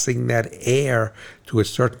compressing that air to a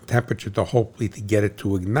certain temperature to hopefully to get it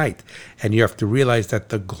to ignite. And you have to realize that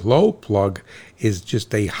the glow plug is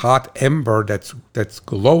just a hot ember that's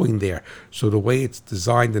glowing there. So the way it's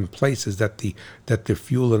designed in place is that the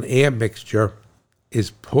fuel and air mixture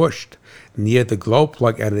is pushed near the glow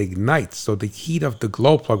plug and it ignites. So the heat of the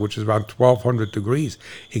glow plug, which is around 1200 degrees,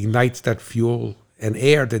 ignites that fuel and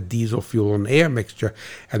air, the diesel fuel and air mixture,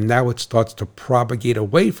 and now it starts to propagate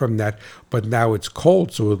away from that, but now it's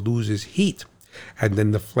cold, so it loses heat. And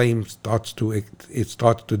then the flame starts to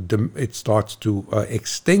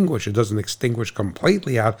extinguish. It doesn't extinguish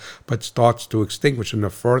completely out, but starts to extinguish. And the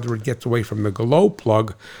further it gets away from the glow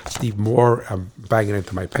plug, the more I'm banging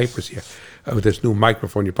into my papers here. With this new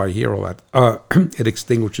microphone, you probably hear all that. It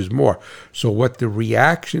extinguishes more. So what the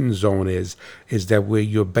reaction zone is that where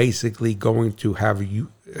you're basically going to have you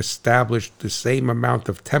establish the same amount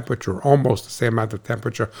of temperature, almost the same amount of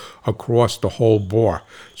temperature across the whole bore.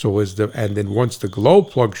 So and then once the glow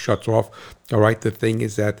plug shuts off, all right, the thing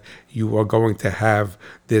is that you are going to have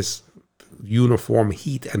this uniform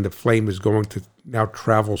heat and the flame is going to now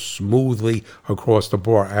travel smoothly across the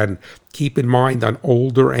bore. And keep in mind, on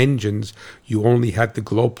older engines, you only had the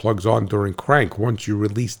glow plugs on during crank. Once you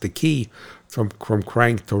release the key from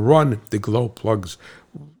crank to run, the glow plugs,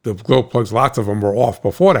 lots of them were off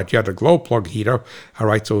before that. You had a glow plug heater, all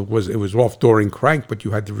right, so it was off during crank, but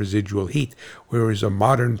you had the residual heat. Whereas a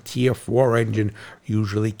modern Tier 4 engine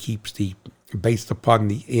usually keeps based upon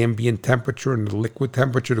the ambient temperature and the liquid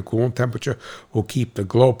temperature, the coolant temperature, will keep the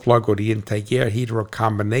glow plug or the intake air heater, a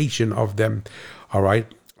combination of them, all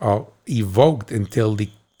right, evoked until the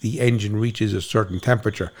engine reaches a certain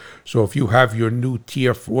temperature. So if you have your new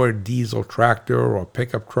Tier 4 diesel tractor or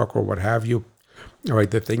pickup truck or what have you, all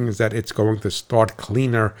right, the thing is that it's going to start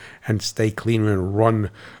cleaner and stay cleaner and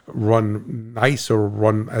run nicer,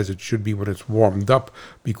 run as it should be when it's warmed up,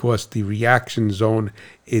 because the reaction zone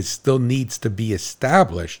still needs to be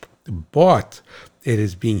established, but it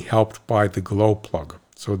is being helped by the glow plug.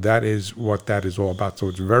 So that is what that is all about. So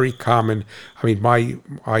it's very common. I mean,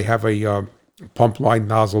 I have a pump line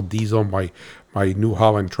nozzle diesel, my New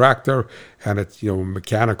Holland tractor, and it's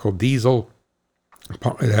mechanical diesel.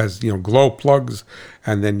 It has glow plugs,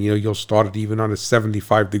 and then you'll start it even on a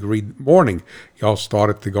 75-degree morning. You'll start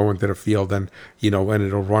it to go into the field, and and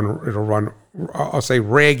it'll run. I'll say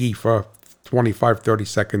raggy for 25-30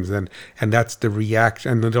 seconds, and that's the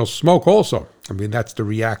reaction. And it'll smoke also. I mean, that's the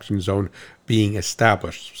reaction zone being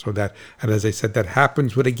established. So that, and as I said, that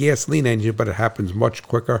happens with a gasoline engine, but it happens much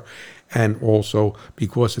quicker. And also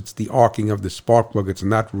because it's the arcing of the spark plug, it's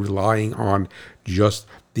not relying on just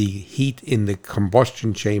the heat in the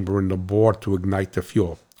combustion chamber in the bore to ignite the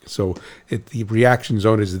fuel. So the reaction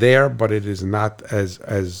zone is there, but it is not as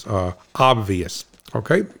obvious.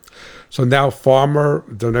 Okay, so now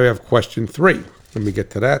then we have question 3. Let me get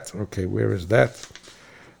to that. Okay, where is that?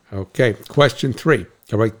 Okay, question 3.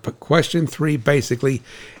 All right, question 3 basically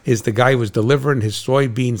is the guy was delivering his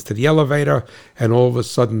soybeans to the elevator, and all of a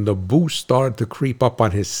sudden the boost started to creep up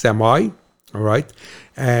on his semi, all right,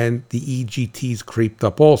 and the EGTs creeped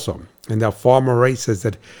up also. And now Farmer Ray says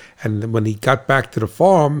that, and when he got back to the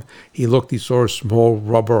farm, he saw a small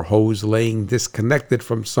rubber hose laying disconnected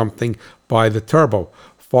from something by the turbo.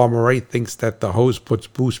 Farmer A thinks that the hose puts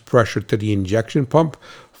boost pressure to the injection pump.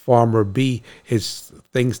 Farmer B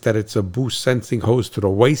thinks that it's a boost sensing hose to the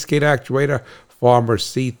wastegate actuator. Farmer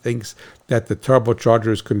C thinks that the turbocharger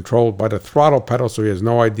is controlled by the throttle pedal, so he has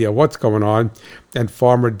no idea what's going on. And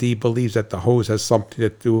Farmer D believes that the hose has something to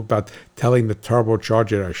do about telling the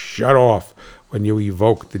turbocharger to shut off when you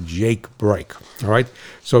evoke the Jake brake. All right.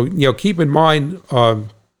 So, keep in mind, a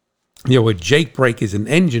Jake brake is an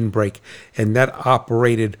engine brake, and that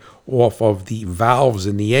operated off of the valves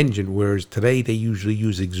in the engine, whereas today they usually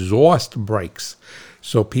use exhaust brakes.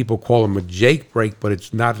 So people call them a Jake brake, but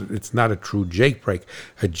it's not a true Jake brake.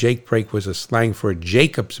 A Jake brake was a slang for a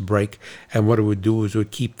Jacobs brake, and what it would do is it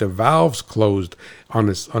would keep the valves closed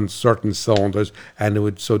on certain cylinders,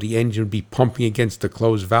 and so the engine would be pumping against the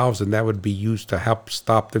closed valves, and that would be used to help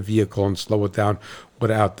stop the vehicle and slow it down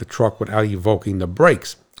without evoking the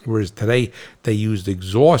brakes. Whereas today they use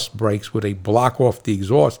exhaust brakes where they block off the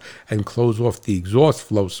exhaust and close off the exhaust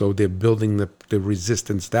flow, so they're building the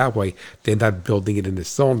resistance that way. They're not building it in the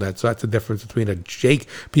cylinder. So that's the difference between a Jake.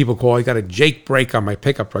 People call, I got a Jake brake on my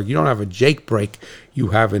pickup truck. You don't have a Jake brake, you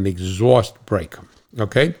have an exhaust brake.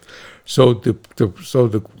 Okay, so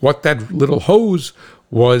what that little hose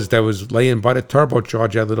was that was laying by the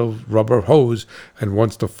turbocharger, that little rubber hose, and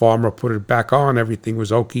once the farmer put it back on, everything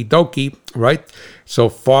was okie dokie, right? So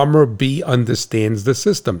Farmer B understands the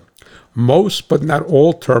system. Most, but not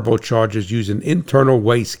all, turbochargers use an internal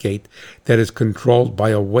wastegate that is controlled by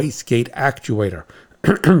a wastegate actuator.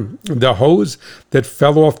 The hose that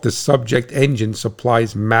fell off the subject engine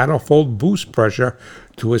supplies manifold boost pressure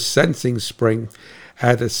to a sensing spring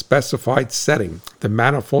at a specified setting. The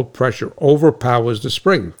manifold pressure overpowers the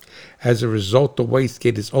spring. As a result, the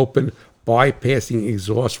wastegate is open, bypassing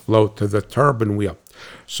exhaust flow to the turbine wheel.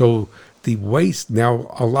 So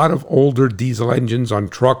now a lot of older diesel engines on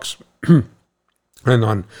trucks and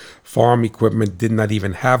on farm equipment did not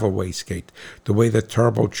even have a wastegate. The way the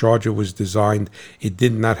turbocharger was designed, it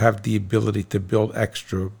did not have the ability to build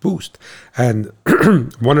extra boost. And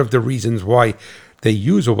one of the reasons why they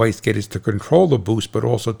use a wastegate is to control the boost, but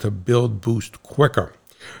also to build boost quicker.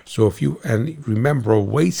 So remember, a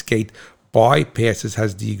wastegate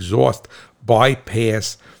has the exhaust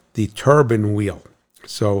bypass the turbine wheel.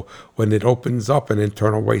 So when it opens up an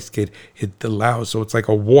internal wastegate, so it's like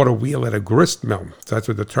a water wheel at a grist mill. So that's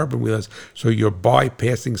what the turbine wheel is. So you're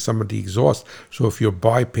bypassing some of the exhaust. So if you're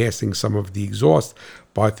bypassing some of the exhaust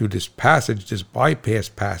through this bypass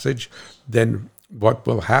passage, then what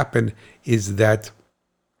will happen is that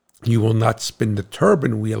you will not spin the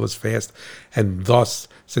turbine wheel as fast, and thus,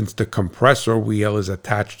 since the compressor wheel is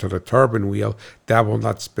attached to the turbine wheel, that will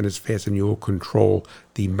not spin as fast, and you will control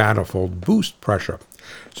the manifold boost pressure.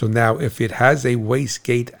 So now, if it has a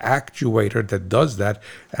wastegate actuator that does that,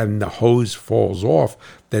 and the hose falls off,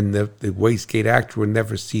 then the wastegate actuator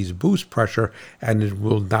never sees boost pressure, and it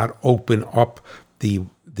will not open up the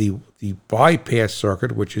bypass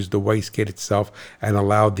circuit, which is the wastegate itself, and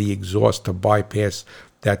allow the exhaust to bypass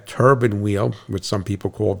that turbine wheel, which some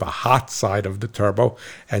people call the hot side of the turbo,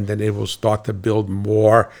 and then it will start to build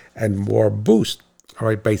more and more boost, all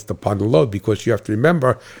right, based upon the load, because you have to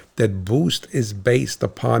remember that boost is based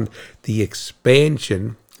upon the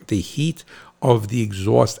expansion, the heat of the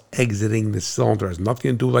exhaust exiting the cylinder. It has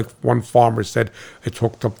nothing to do, like one farmer said, it's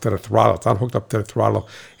hooked up to the throttle. It's not hooked up to the throttle.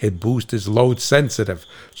 Boost is load sensitive.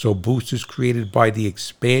 So boost is created by the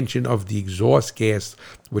expansion of the exhaust gas,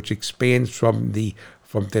 which expands from the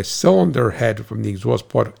cylinder head, from the exhaust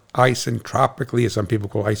port, isentropically, as some people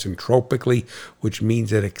call isentropically, which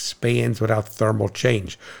means it expands without thermal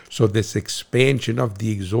change. So this expansion of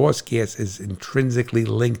the exhaust gas is intrinsically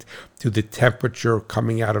linked to the temperature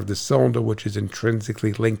coming out of the cylinder, which is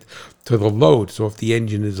intrinsically linked to the load. So if the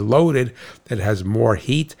engine is loaded, it has more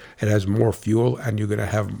heat, it has more fuel, and you're going to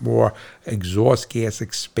have more exhaust gas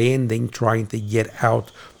expanding, trying to get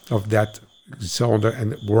out of that cylinder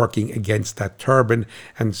and working against that turbine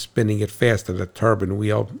and spinning it faster, the turbine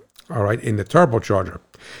wheel, all right, in the turbocharger.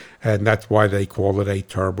 And that's why they call it a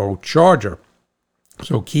turbocharger.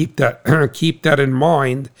 So keep that in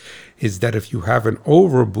mind, is that if you have an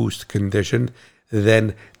overboost condition,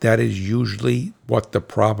 then that is usually what the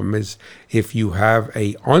problem is. If you have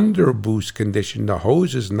a underboost condition, the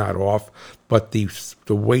hose is not off, but the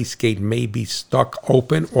wastegate may be stuck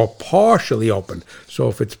open or partially open. So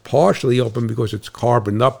if it's partially open because it's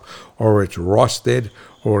carboned up or it's rusted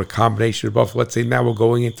or a combination of both, let's say now we're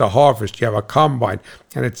going into harvest, you have a combine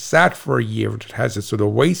and it's sat for a year, it has it, so the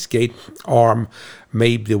wastegate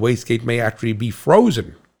may actually be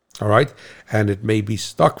frozen. All right, and it may be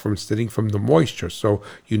stuck from sitting from the moisture. So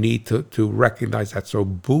you need to recognize that.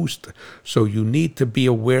 So you need to be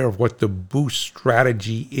aware of what the boost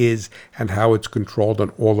strategy is and how it's controlled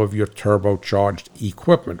on all of your turbocharged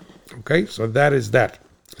equipment. Okay, so that is that.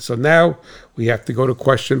 So now we have to go to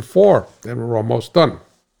question 4, and we're almost done.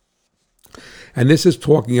 And this is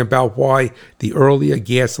talking about why the earlier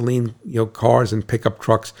gasoline, cars and pickup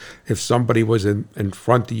trucks, if somebody was in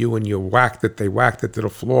front of you and you whacked it, they whacked it to the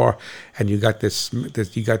floor, and you got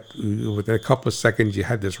within a couple of seconds, you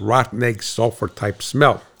had this rotten egg sulfur type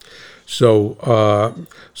smell.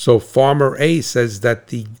 So Farmer A says that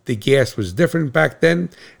the gas was different back then,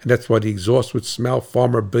 and that's why the exhaust would smell.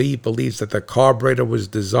 Farmer B believes that the carburetor was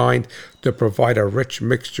designed to provide a rich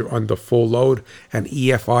mixture under full load, and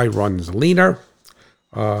EFI runs leaner.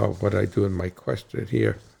 What did I do in my question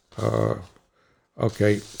here?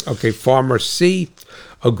 Okay. Farmer C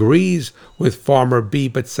agrees with Farmer B,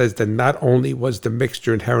 but says that not only was the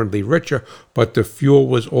mixture inherently richer, but the fuel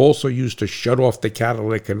was also used to shut off the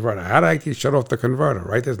catalytic converter. How do I shut off the converter,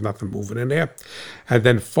 right? There's nothing moving in there. And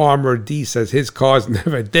then Farmer D says his cars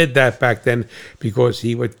never did that back then because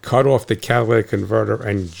he would cut off the catalytic converter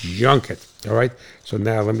and junk it. All right. So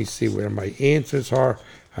now let me see where my answers are.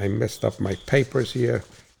 I messed up my papers here.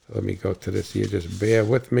 Let me go to this here. Just bear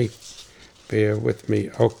with me.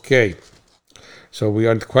 Okay. So we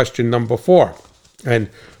are on question number 4.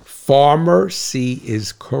 And Farmer C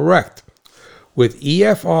is correct. With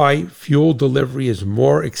EFI, fuel delivery is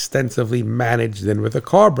more extensively managed than with a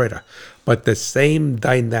carburetor, but the same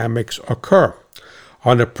dynamics occur.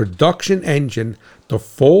 On a production engine, the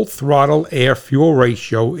full throttle air-fuel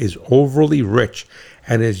ratio is overly rich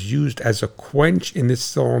and is used as a quench in the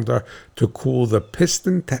cylinder to cool the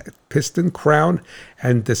piston crown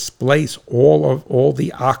and displace all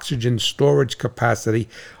the oxygen storage capacity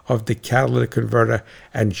of the catalytic converter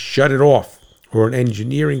and shut it off, or in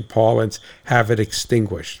engineering parlance, have it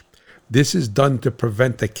extinguished. This is done to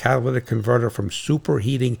prevent the catalytic converter from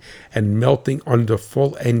superheating and melting under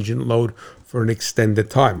full engine load for an extended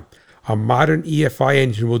time. A modern EFI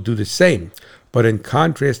engine will do the same, but in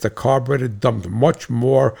contrast, the carburetor dumped much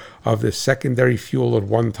more of the secondary fuel at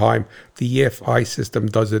one time. The EFI system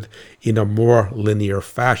does it in a more linear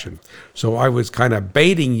fashion. So I was kind of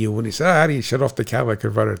baiting you when he said, how do you shut off the catalytic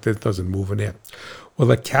converter? This doesn't move in there. Well,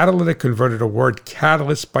 a catalytic converter, the word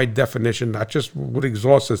catalyst by definition, not just with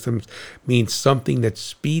exhaust systems, means something that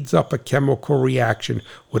speeds up a chemical reaction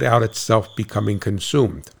without itself becoming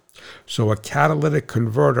consumed. So a catalytic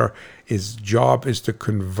converter, its job is to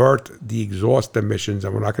convert the exhaust emissions,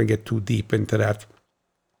 and we're not going to get too deep into that,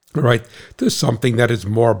 right, to something that is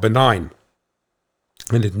more benign.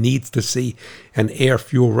 And it needs to see an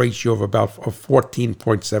air-fuel ratio of about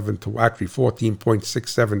 14.7 to actually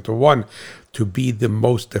 14.67 to 1 to be the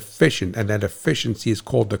most efficient. And that efficiency is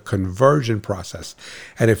called the conversion process.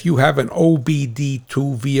 And if you have an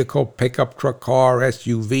OBD2 vehicle, pickup truck, car,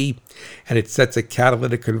 SUV, and it sets a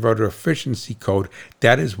catalytic converter efficiency code,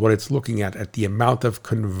 that is what it's looking at the amount of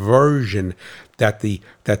conversion that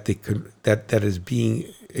is being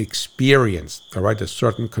experienced, all right, a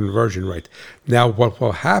certain conversion rate. Now, what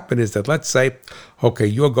will happen is that, let's say, okay,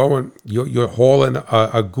 you're hauling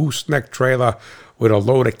a gooseneck trailer with a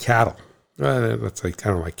load of cattle. Let's say, I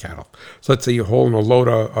don't like cattle. So let's say you're hauling a load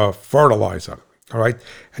of fertilizer, all right,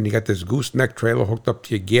 and you got this gooseneck trailer hooked up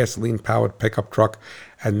to your gasoline-powered pickup truck,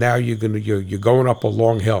 and now you're going up a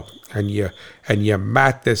long hill, and you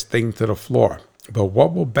mat this thing to the floor. But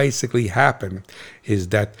what will basically happen is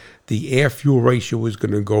that the air-fuel ratio is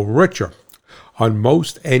going to go richer. On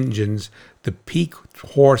most engines, the peak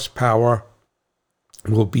horsepower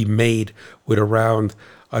will be made with around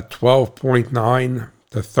a 12.9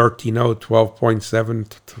 to 13.0,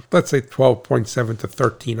 12.7, let's say 12.7 to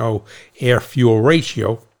 13.0 air-fuel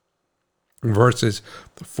ratio versus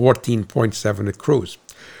the 14.7 at cruise.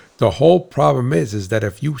 The whole problem is that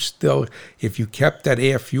if you kept that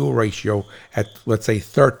air-fuel ratio at, let's say,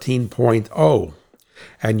 13.0,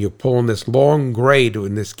 and you're pulling this long grade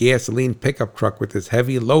in this gasoline pickup truck with this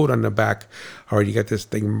heavy load on the back, or you get this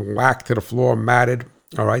thing whacked to the floor, matted,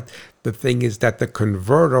 all right? The thing is that the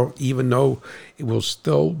converter, even though it will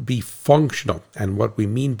still be functional, and what we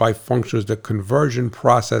mean by functional is the conversion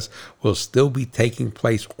process will still be taking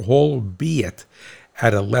place, albeit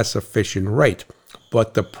at a less efficient rate.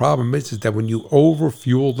 But the problem is that when you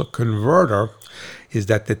overfuel the converter, is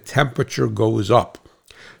that the temperature goes up.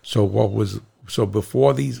 So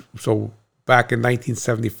back in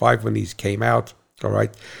 1975 when these came out, all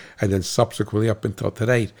right, and then subsequently up until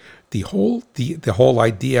today, the whole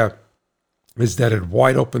idea is that at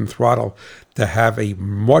wide open throttle, to have a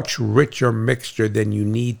much richer mixture than you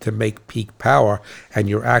need to make peak power, and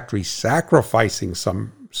you're actually sacrificing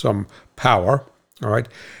some power, all right.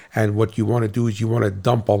 And what you want to do is you want to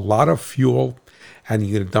dump a lot of fuel and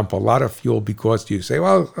you're going to dump a lot of fuel because you say,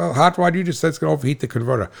 well, hot rod, you just said it's going to overheat the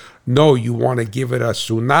converter. No, you want to give it a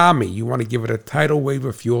tsunami. You want to give it a tidal wave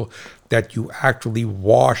of fuel that you actually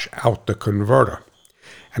wash out the converter.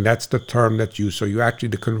 And that's the term that's used. So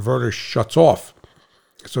the converter shuts off.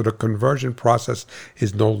 So the conversion process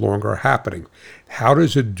is no longer happening. How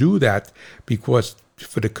does it do that? Because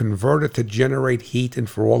for the converter to generate heat and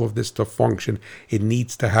for all of this to function, it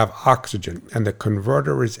needs to have oxygen. And the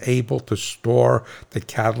converter is able to store, the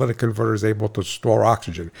catalytic converter is able to store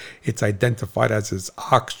oxygen. It's identified as its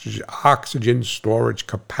oxygen storage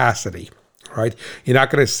capacity, right? You're not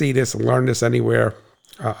going to see this and learn this anywhere.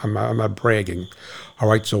 I'm not bragging. All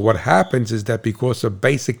right, so what happens is that because a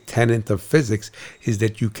basic tenet of physics is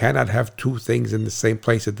that you cannot have two things in the same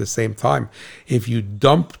place at the same time. If you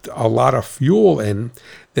dumped a lot of fuel in,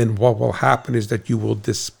 then what will happen is that you will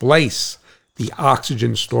displace the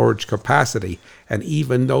oxygen storage capacity. And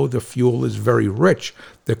even though the fuel is very rich,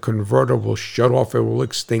 the converter will shut off, it will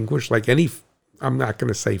extinguish like any, I'm not going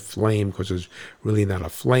to say flame because there's really not a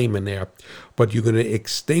flame in there, but you're going to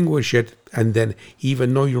extinguish it. And then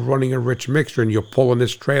even though you're running a rich mixture and you're pulling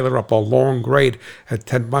this trailer up a long grade, a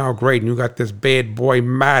 10-mile grade, and you got this bad boy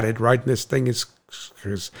matted, right? And this thing is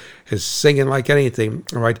singing like anything,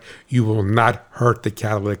 all right? You will not hurt the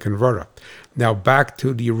catalytic converter. Now, back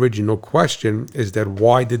to the original question is that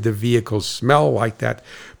why did the vehicle smell like that?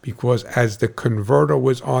 Because as the converter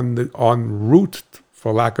was en route,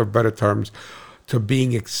 for lack of better terms, to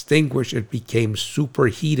being extinguished, it became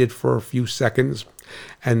superheated for a few seconds,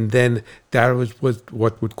 and then that was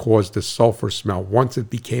what would cause the sulfur smell. Once it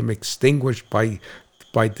became extinguished by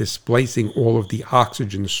displacing all of the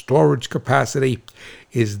oxygen storage capacity,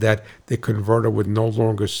 is that the converter would no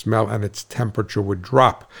longer smell and its temperature would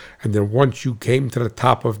drop. And then once you came to the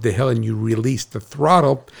top of the hill and you released the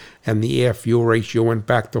throttle and the air-fuel ratio went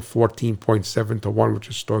back to 14.7 to 1, which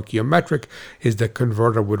is stoichiometric, is the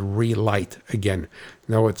converter would relight again.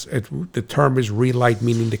 Now, the term is relight,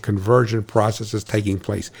 meaning the conversion process is taking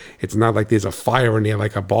place. It's not like there's a fire in there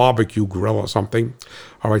like a barbecue grill or something.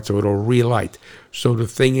 All right, so it'll relight. So the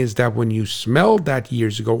thing is that when you smelled that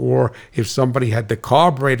years ago, or if somebody had the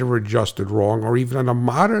carburetor adjusted wrong, or even on a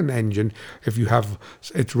modern engine, if you have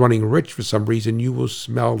it's running rich for some reason, you will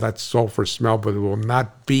smell that sulfur smell, but it will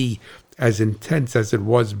not be as intense as it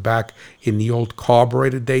was back in the old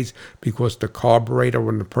carburetor days, because the carburetor,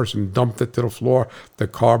 when the person dumped it to the floor, the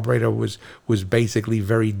carburetor was basically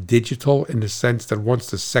very digital in the sense that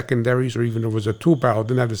once the secondaries, or even if it was a 2-barrel,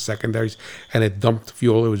 didn't have the secondaries, and it dumped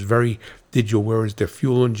fuel, it was very digital, whereas the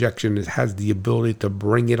fuel injection, it has the ability to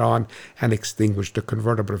bring it on and extinguish the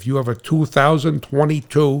converter. But if you have a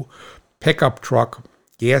 2022 pickup truck,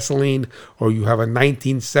 gasoline, or you have a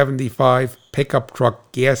 1975 pickup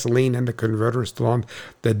truck, gasoline, and the converter is still on,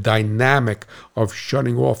 the dynamic of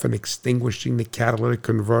shutting off and extinguishing the catalytic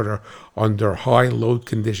converter under high load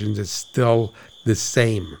conditions is still the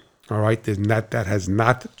same. All right, that has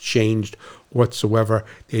not changed whatsoever.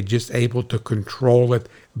 They're just able to control it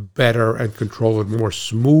better and control it more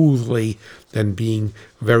smoothly than being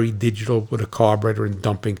very digital with a carburetor and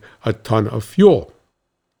dumping a ton of fuel.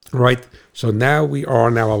 Right, so now we are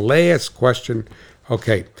on our last question.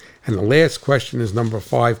 Okay, and the last question is number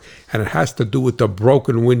 5, and it has to do with the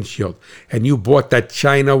broken windshield. And you bought that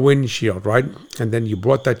China windshield, right? And then you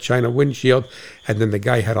bought that China windshield, and then the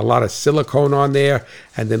guy had a lot of silicone on there,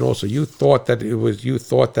 and then also you thought that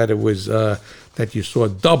you saw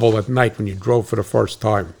double at night when you drove for the first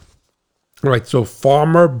time. All right, so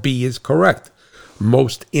Farmer B is correct.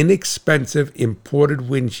 Most inexpensive imported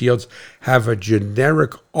windshields have a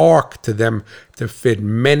generic arc to them to fit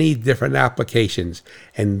many different applications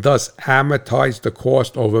and thus amortize the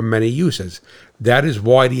cost over many uses. That is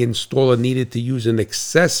why the installer needed to use an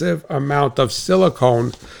excessive amount of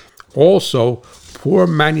silicone. Also, poor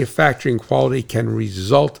manufacturing quality can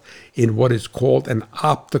result in what is called an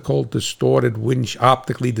optically distorted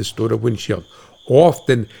windshield.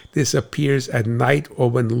 Often, this appears at night or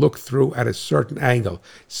when looked through at a certain angle.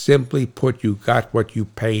 Simply put, you got what you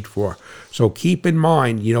paid for. So keep in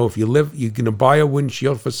mind, if you're going to buy a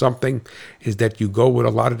windshield for something, is that you go with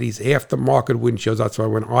a lot of these aftermarket windshields. That's why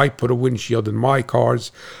when I put a windshield in my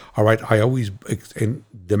cars, all right, I always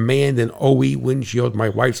demand an OE windshield. My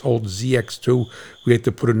wife's old ZX2, we had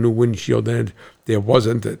to put a new windshield in it. There was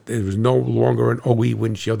no longer an OE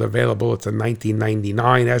windshield available. It's a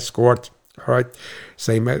 1999 Escort. All right,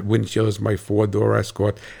 same windshield as my 4-door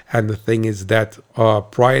Escort. And the thing is that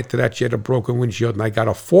prior to that, she had a broken windshield, and I got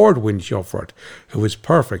a Ford windshield for it. It was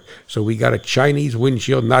perfect. So we got a Chinese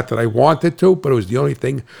windshield, not that I wanted to, but it was the only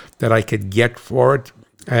thing that I could get for it.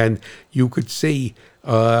 And you could see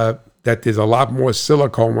that there's a lot more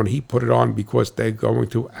silicone when he put it on because they're going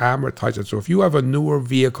to amortize it. So if you have a newer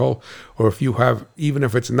vehicle, or if you have, even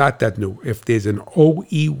if it's not that new, if there's an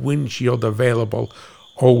OE windshield available,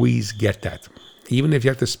 always get that. Even if you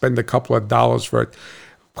have to spend a couple of dollars for it,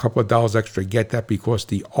 a couple of dollars extra, get that, because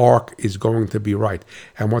the arc is going to be right.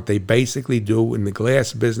 And what they basically do in the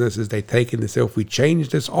glass business is they take and they say, if we change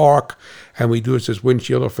this arc and we do this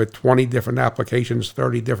windshield for 20 different applications,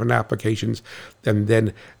 30 different applications, and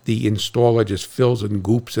then the installer just fills and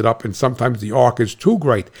goops it up. And sometimes the arc is too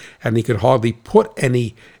great and he could hardly put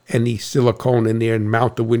any silicone in there and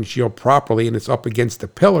mount the windshield properly, and it's up against the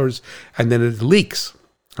pillars, and then it leaks.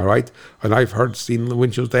 All right. And I've seen the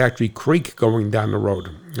windshields, they actually creak going down the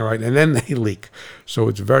road. All right. And then they leak. So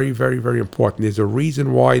it's very, very, very important. There's a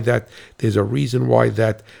reason why that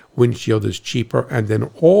windshield is cheaper. And then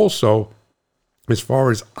also, as far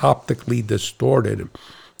as optically distorted,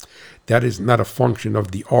 that is not a function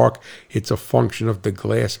of the arc. It's a function of the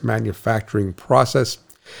glass manufacturing process.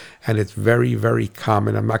 And it's very, very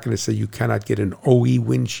common. I'm not going to say you cannot get an OE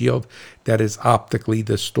windshield that is optically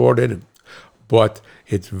distorted, but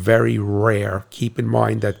it's very rare. Keep in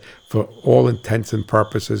mind that for all intents and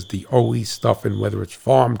purposes, the OE stuff, and whether it's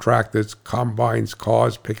farm tractors, combines,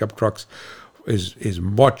 cars, pickup trucks, is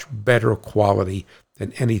much better quality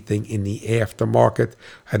than anything in the aftermarket.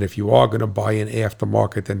 And if you are going to buy an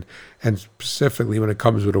aftermarket, and specifically when it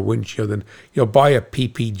comes with a windshield, then buy a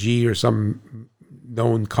PPG or some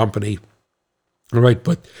known company. All right,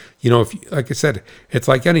 but if like I said, it's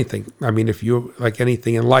like anything. I mean, if you're like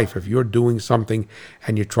anything in life, if you're doing something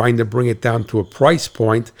and you're trying to bring it down to a price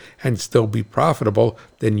point and still be profitable,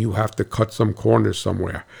 then you have to cut some corners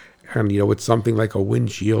somewhere. And it's something like a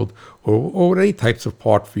windshield or any types of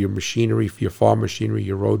part for your machinery, for your farm machinery,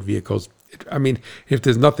 your road vehicles. I mean, if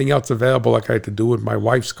there's nothing else available, like I had to do with my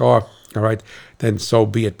wife's car, all right, then so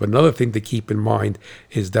be it. But another thing to keep in mind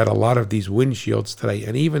is that a lot of these windshields today,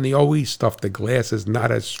 and even the OE stuff, the glass is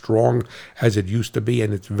not as strong as it used to be,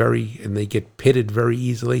 and they get pitted very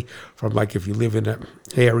easily from, like, if you live in an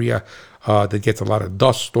area that gets a lot of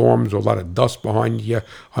dust storms or a lot of dust behind you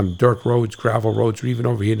on dirt roads, gravel roads, or even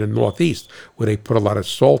over here in the Northeast, where they put a lot of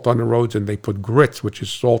salt on the roads, and they put grits, which is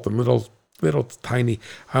salt, and little tiny,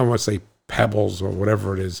 I don't want to say pebbles or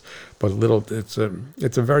whatever it is, but it's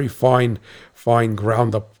a very fine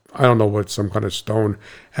ground up, I don't know what, some kind of stone,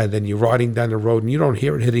 and then you're riding down the road and you don't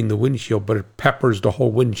hear it hitting the windshield, but it peppers the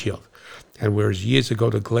whole windshield. And whereas years ago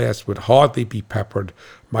the glass would hardly be peppered,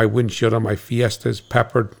 my windshield on my Fiesta is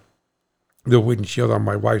peppered, the windshield on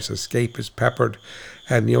my wife's Escape is peppered.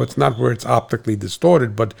 And, it's not where it's optically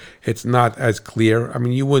distorted, but it's not as clear. I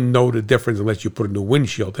mean, you wouldn't know the difference unless you put a new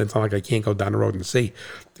windshield. It's not like I can't go down the road and see.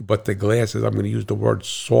 But the glass is, I'm going to use the word,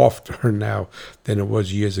 softer now than it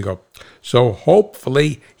was years ago. So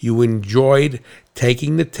hopefully you enjoyed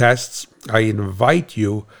taking the tests. I invite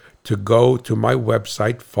you to go to my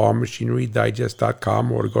website,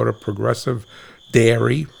 farmmachinerydigest.com, or to go to Progressive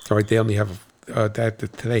Dairy. All right, they only have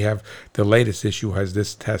they have the latest issue has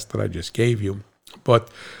this test that I just gave you. But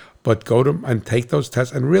go to and take those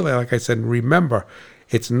tests. And really, like I said, remember,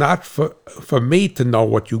 it's not for me to know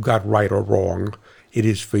what you got right or wrong. It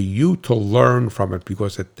is for you to learn from it,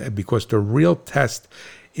 because the real test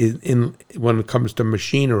is when it comes to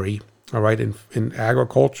machinery, all right, in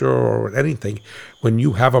agriculture or anything, when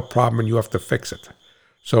you have a problem and you have to fix it.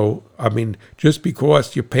 So, I mean, just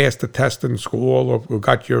because you passed the test in school or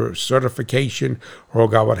got your certification or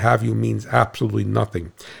got what have you means absolutely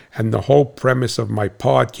nothing. And the whole premise of my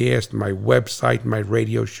podcast, my website, my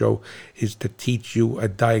radio show is to teach you a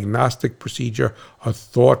diagnostic procedure, a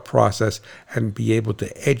thought process, and be able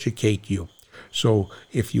to educate you. So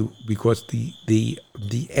because the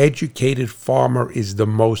educated farmer is the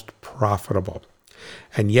most profitable.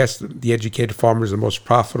 And yes, the educated farmer is the most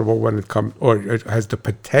profitable when it comes, or it has the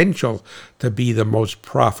potential to be the most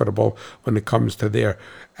profitable when it comes to their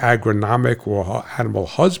agronomic or animal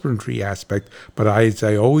husbandry aspect. But as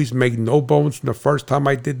I always make no bones from the first time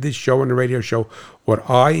I did this show on the radio show, what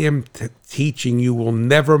I am teaching you will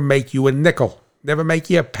never make you a nickel. Never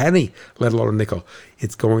make you a penny, let alone a nickel.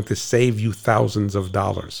 It's going to save you thousands of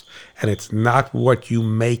dollars. And it's not what you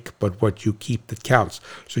make, but what you keep that counts.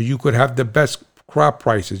 So you could have the best crop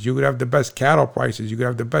prices, you could have the best cattle prices, you could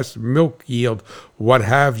have the best milk yield, what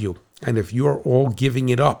have you. And if you're all giving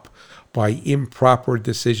it up by improper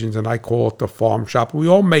decisions, and I call it the farm shop, we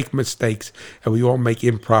all make mistakes and we all make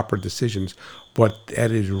improper decisions, but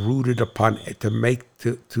that is rooted upon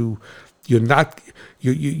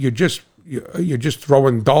you're just you're just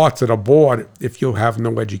throwing darts at a board if you have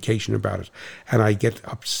no education about it. And I get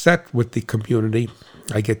upset with the community.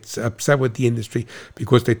 I get upset with the industry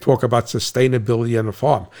because they talk about sustainability on a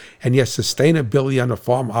farm. And yes, sustainability on a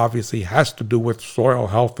farm obviously has to do with soil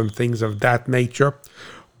health and things of that nature.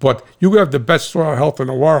 But you have the best soil health in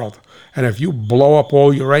the world. And if you blow up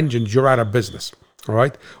all your engines, you're out of business. All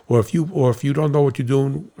right. Or if you don't know what you're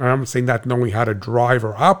doing, I'm saying not knowing how to drive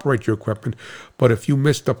or operate your equipment, but if you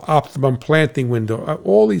missed the optimum planting window,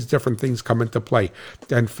 all these different things come into play.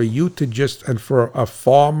 And for you to and for a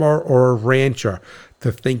farmer or a rancher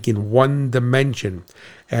to think in one dimension,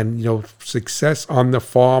 and success on the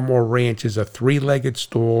farm or ranch is a three-legged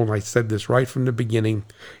stool. And I said this right from the beginning.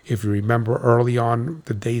 If you remember early on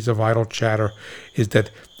the days of Idle Chatter, is that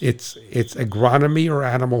it's agronomy or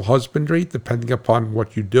animal husbandry, depending upon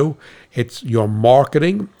what you do. It's your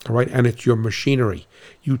marketing, right, and it's your machinery.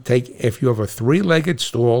 If you have a three-legged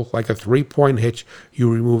stool, like a three-point hitch, you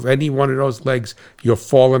remove any one of those legs, you're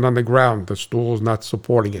falling on the ground. The stool is not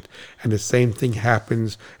supporting it. And the same thing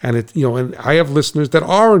happens. And and I have listeners that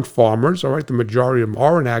aren't farmers, all right? The majority of them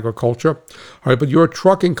are in agriculture, all right? But you're a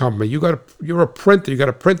trucking company. You're a printer. You got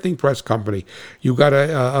a printing press company. You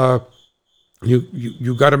got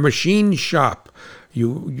you got a machine shop.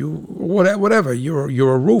 Whatever.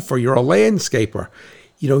 You're a roofer. You're a landscaper.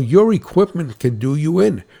 Your equipment can do you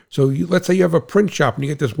in. So let's say you have a print shop and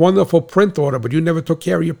you get this wonderful print order, but you never took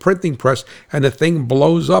care of your printing press, and the thing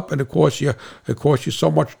blows up, and it costs you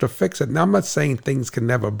so much to fix it. Now, I'm not saying things can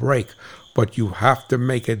never break, but you have to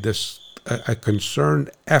make a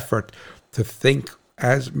concerned effort to think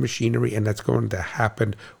as machinery, and that's going to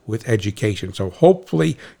happen with education. So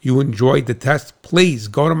hopefully you enjoyed the test. Please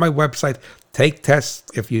go to my website, take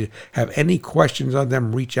tests. If you have any questions on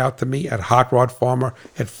them, reach out to me at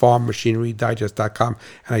HotRodFarmer@FarmMachineryDigest.com.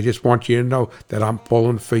 And I just want you to know that I'm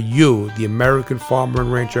pulling for you, the American farmer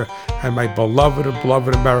and rancher, and my beloved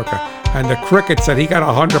America. And the cricket said he got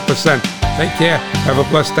 100%. Take care. Have a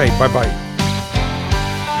blessed day. Bye-bye.